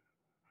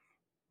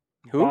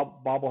 Who?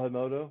 Bobblehead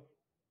Moto.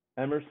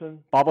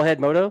 Emerson. Bobblehead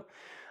Moto.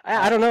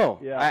 I don't know.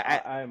 Yeah,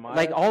 I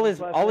like all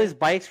his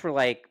bikes were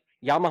like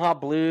Yamaha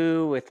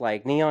blue with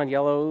like neon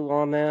yellow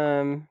on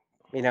them.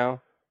 You know.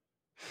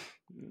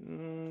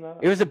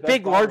 It was a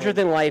big, larger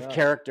than life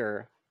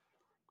character.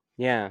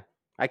 Yeah.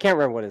 I can't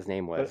remember what his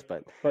name was,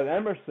 but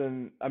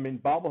Emerson, I mean,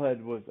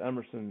 Bobblehead was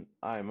Emerson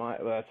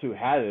IMI. Well, that's who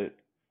had it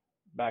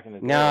back in the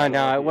day.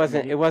 No, it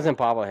wasn't. It wasn't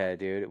Bobblehead,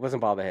 dude. It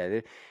wasn't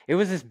Bobblehead. It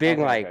was this big,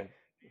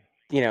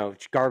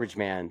 garbage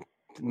man,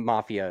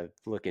 mafia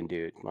looking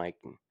dude, like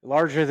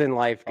larger than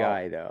life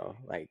guy, though.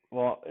 Like,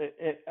 well,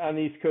 on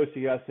the East Coast,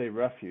 you gotta say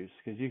refuse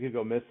because you could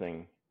go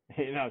missing.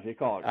 If you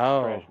call it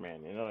trash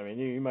man, you know what I mean?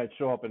 You might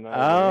show up in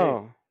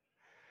night.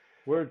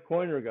 Where'd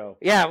Coiner go?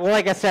 Yeah, well,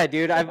 like I said,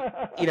 dude,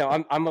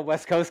 I'm a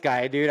West Coast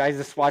guy, dude. I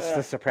just watched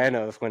The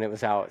Sopranos when it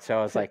was out, so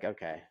I was like,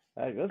 okay.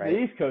 That's right? The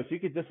East Coast. You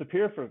could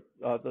disappear for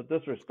the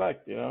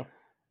disrespect, You know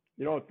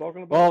what I'm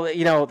talking about?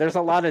 Well, there's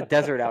a lot of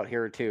desert out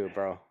here too,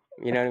 bro.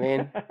 You know what I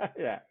mean?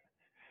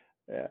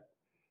 Yeah.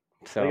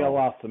 So they got a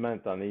lot of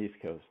cement on the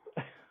East Coast.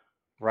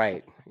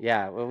 Right.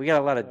 Yeah. Well, we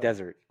got a lot of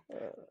desert.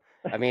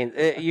 I mean,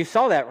 you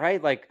saw that,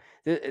 right? Like,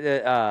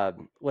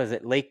 was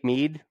it Lake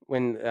Mead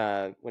when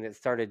it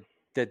started?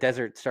 The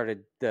desert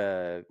started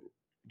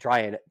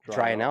drying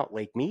out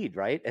Lake Mead,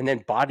 right? And then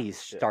bodies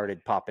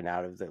started popping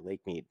out of the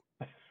Lake Mead.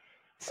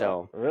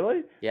 So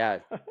really? Yeah.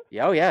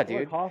 Oh yeah,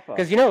 dude.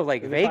 Because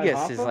like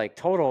Vegas is like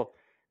total.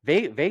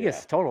 Vegas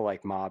is total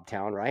like mob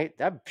town, right?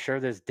 I'm sure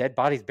there's dead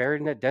bodies buried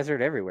in the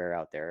desert everywhere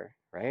out there,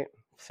 right?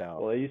 So.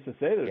 Well, they used to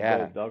say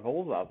they dug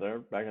holes out there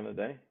back in the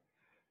day.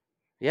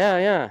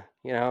 Yeah.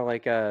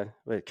 Like the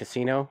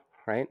Casino,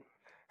 right?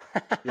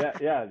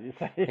 Yeah.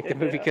 Like the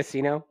movie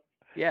Casino.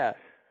 Yeah.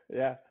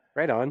 Yeah.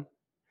 Right on.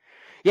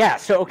 Yeah.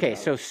 So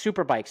so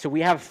Superbike. So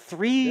we have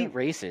 3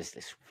 races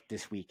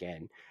this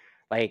weekend.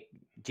 Like,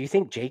 do you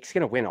think Jake's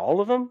gonna win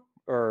all of them,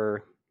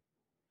 or?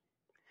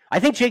 I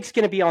think Jake's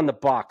gonna be on the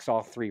box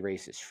all 3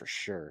 races for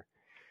sure.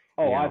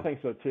 Oh, I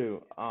think so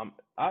too.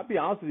 I'll be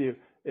honest with you.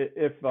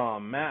 If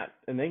Matt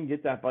and they can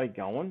get that bike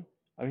going,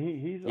 I mean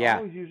he's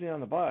always usually on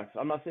the box.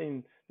 I'm not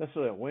saying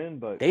necessarily a win,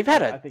 but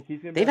I think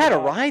he's gonna be a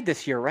ride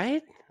this year,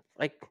 right?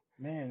 Like,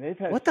 man, they've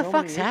had what the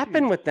fuck's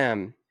happened with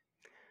them?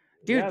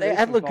 Dude, Yeah, they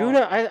at used to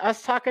Laguna, fall. I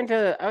was talking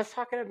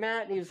to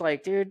Matt, and he was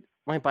like, "Dude,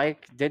 my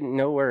bike didn't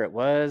know where it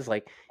was.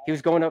 Like, he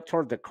was going up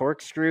toward the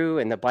corkscrew,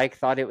 and the bike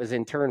thought it was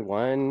in turn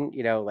one.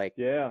 You know, like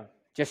Yeah,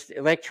 just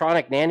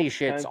electronic nanny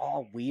shit's hence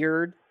all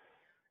weird.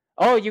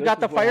 Oh, you this got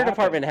is the what fire happened.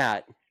 department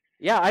hat.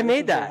 Yeah, I This made is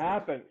what that.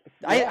 happened.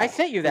 I Yeah,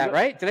 sent you so that,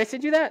 right? Did I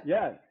send you that?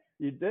 yeah,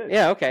 you did.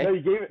 Yeah. No, Okay.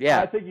 you gave it. I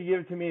Yeah. think you gave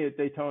it to me at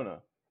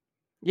Daytona.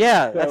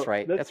 Yeah. That's So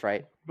right. That's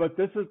right.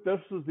 this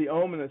was the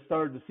omen that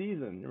started the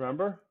season.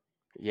 Remember?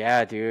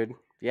 Yeah, dude.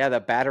 Yeah, the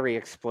battery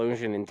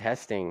explosion in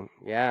testing.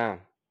 Yeah,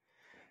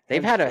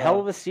 they've Hence had a hell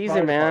of a season,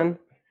 fire man.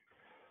 department.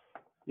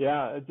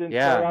 Yeah, it didn't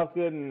start Yeah. out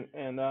good,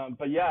 and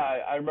but yeah,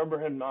 I remember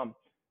him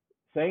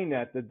saying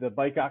that the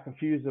bike got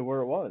confused of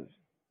where it was.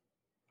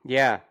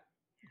 Yeah.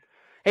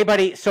 Hey,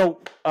 buddy.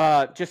 So,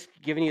 just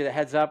giving you the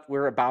heads up,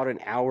 we're about an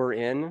hour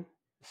in.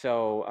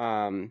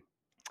 So,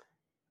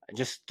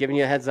 just giving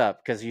you a heads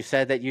up because you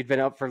said that you'd been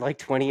up for like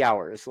 20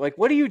 hours. Like,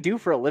 what do you do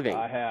for a living?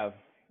 I have.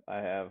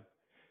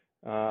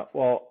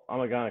 Well, I'm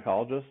a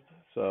gynecologist,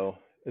 so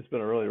it's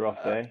been a really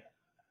rough day.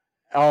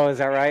 Oh, is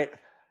that right?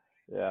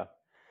 Yeah.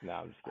 No,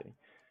 I'm just kidding.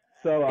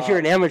 So You're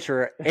an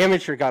amateur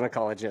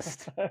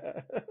gynecologist,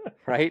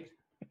 right?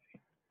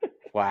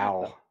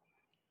 Wow.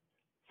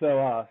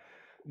 So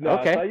no,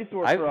 Okay. so I used to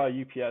work for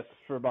UPS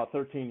for about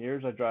 13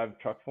 years. I drive a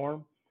truck for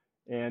them,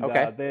 and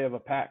Okay. they have a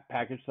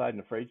package side and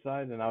a freight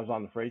side, and I was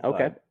on the freight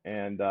Okay. side,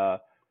 and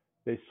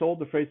they sold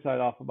the freight side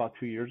off about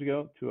 2 years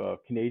ago to a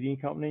Canadian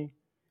company.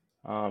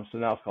 So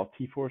now it's called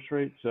T-Force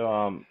Freight. So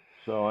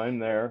I'm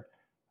there.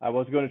 I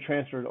was going to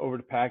transfer it over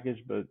to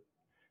package, but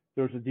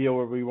there was a deal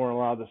where we weren't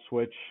allowed to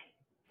switch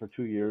for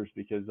 2 years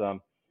because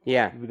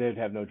Yeah. they'd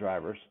have no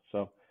drivers.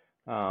 So,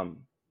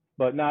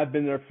 but now I've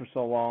been there for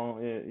so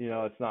long,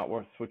 it's not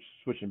worth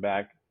switching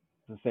back.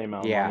 It's the same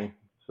amount of Yeah. money.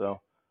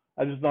 So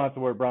I just don't have to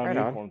wear brown Right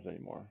on. uniforms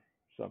anymore.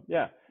 So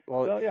yeah.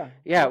 Well, So yeah.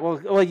 yeah.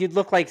 Well, you'd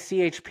look like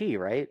CHP,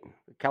 right?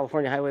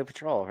 California Highway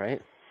Patrol,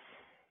 right?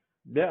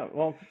 Yeah.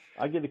 Well,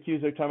 I get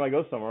accused every time I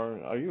go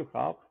somewhere. Are you a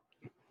cop?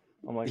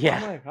 I'm like, why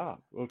Yeah. am I a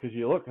cop? Well,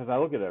 because I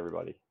look at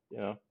everybody,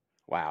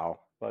 Wow.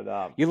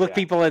 But You look yeah,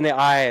 people in the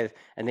eye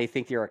and they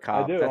think you're a I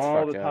cop. do That's all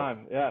fucked the up.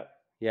 time. Yeah.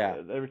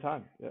 Yeah. Every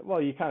time. Yeah. Well,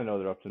 you kind of know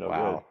they're up to no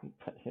Wow.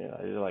 good.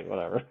 You're like,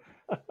 whatever.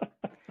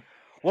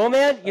 Well,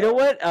 man, you know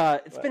what?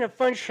 It's But been a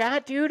fun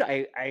chat, dude.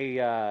 I'm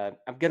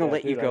gonna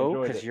let you dude, I go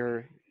enjoyed because it.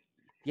 you're.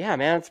 Yeah,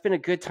 man, it's been a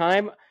good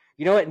time.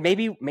 You know what?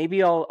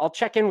 Maybe I'll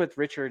check in with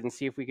Richard and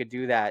see if we could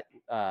do that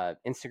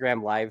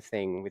Instagram live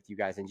thing with you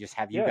guys and just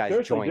have you Yeah, guys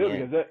seriously, join do in.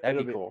 because That'd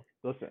it'll be be cool.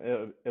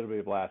 listen, it'll be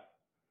a blast,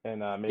 and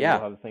maybe Yeah.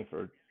 we'll have a thing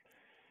for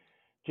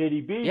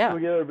JD Beach. Yeah.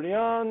 We'll get everybody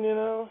on,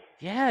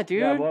 Yeah, dude.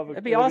 Yeah,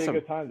 That'd be it'll awesome. be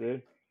a good time,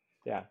 dude.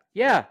 Yeah.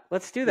 Yeah,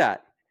 let's do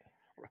that.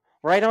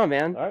 Right on,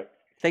 man. All right.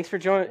 Thanks for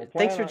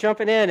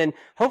jumping in, and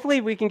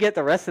hopefully we can get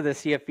the rest of the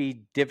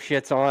CFE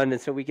dipshits on,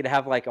 and so we could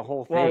have like a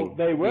whole thing. Well,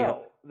 they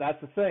will. That's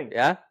the thing.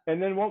 Yeah.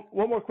 And then one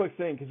more quick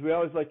thing, because we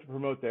always like to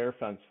promote the Air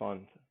Fence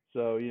Fund.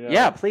 So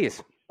Yeah,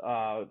 please.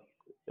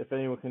 if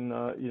anyone can,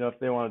 if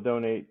they want to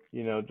donate,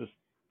 just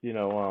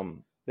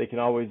they can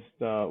always.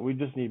 We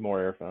just need more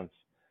Air Fence.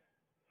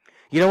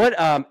 You know what?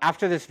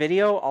 After this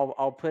video,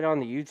 I'll put on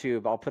the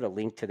YouTube. I'll put a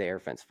link to the Air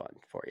Fence Fund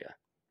for you.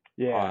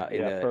 Yeah.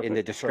 In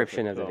the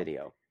description of the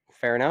video.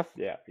 Fair enough.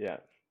 Yeah.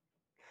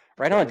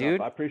 Right on, dude.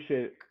 I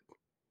appreciate it.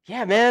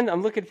 Yeah, man.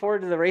 I'm looking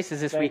forward to the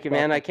races this weekend,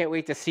 man. Bucky. I can't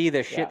wait to see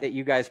the shit that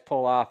you guys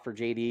pull off for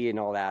JD and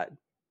all that.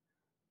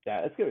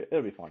 Yeah, it's good.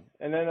 It'll be fun.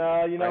 And then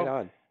right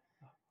on.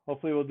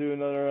 Hopefully we'll do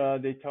another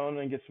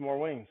Daytona and get some more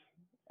wings.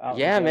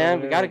 Yeah,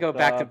 man. We got to go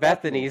back to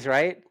Bethany's,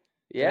 right?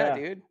 Yeah,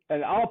 dude.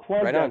 And I'll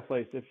plug that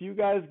place. If you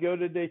guys go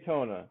to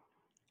Daytona,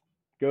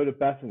 go to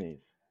Bethany's.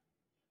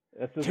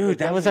 Dude,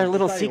 that was our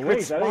little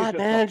secret spot,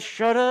 man.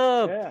 Shut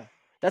up. Yeah.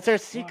 That's our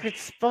secret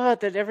spot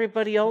that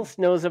everybody else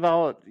knows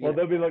about. Well,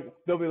 they'll be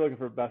looking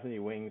for Bethany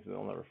wings, and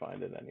they'll never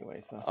find it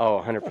anyway. So.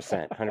 Oh,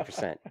 100%,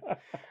 100%. All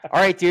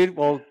right, dude.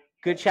 Well,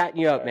 good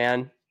chatting you up,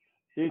 man.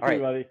 You too,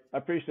 buddy. I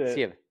appreciate it.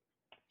 See you.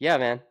 Yeah,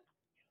 man.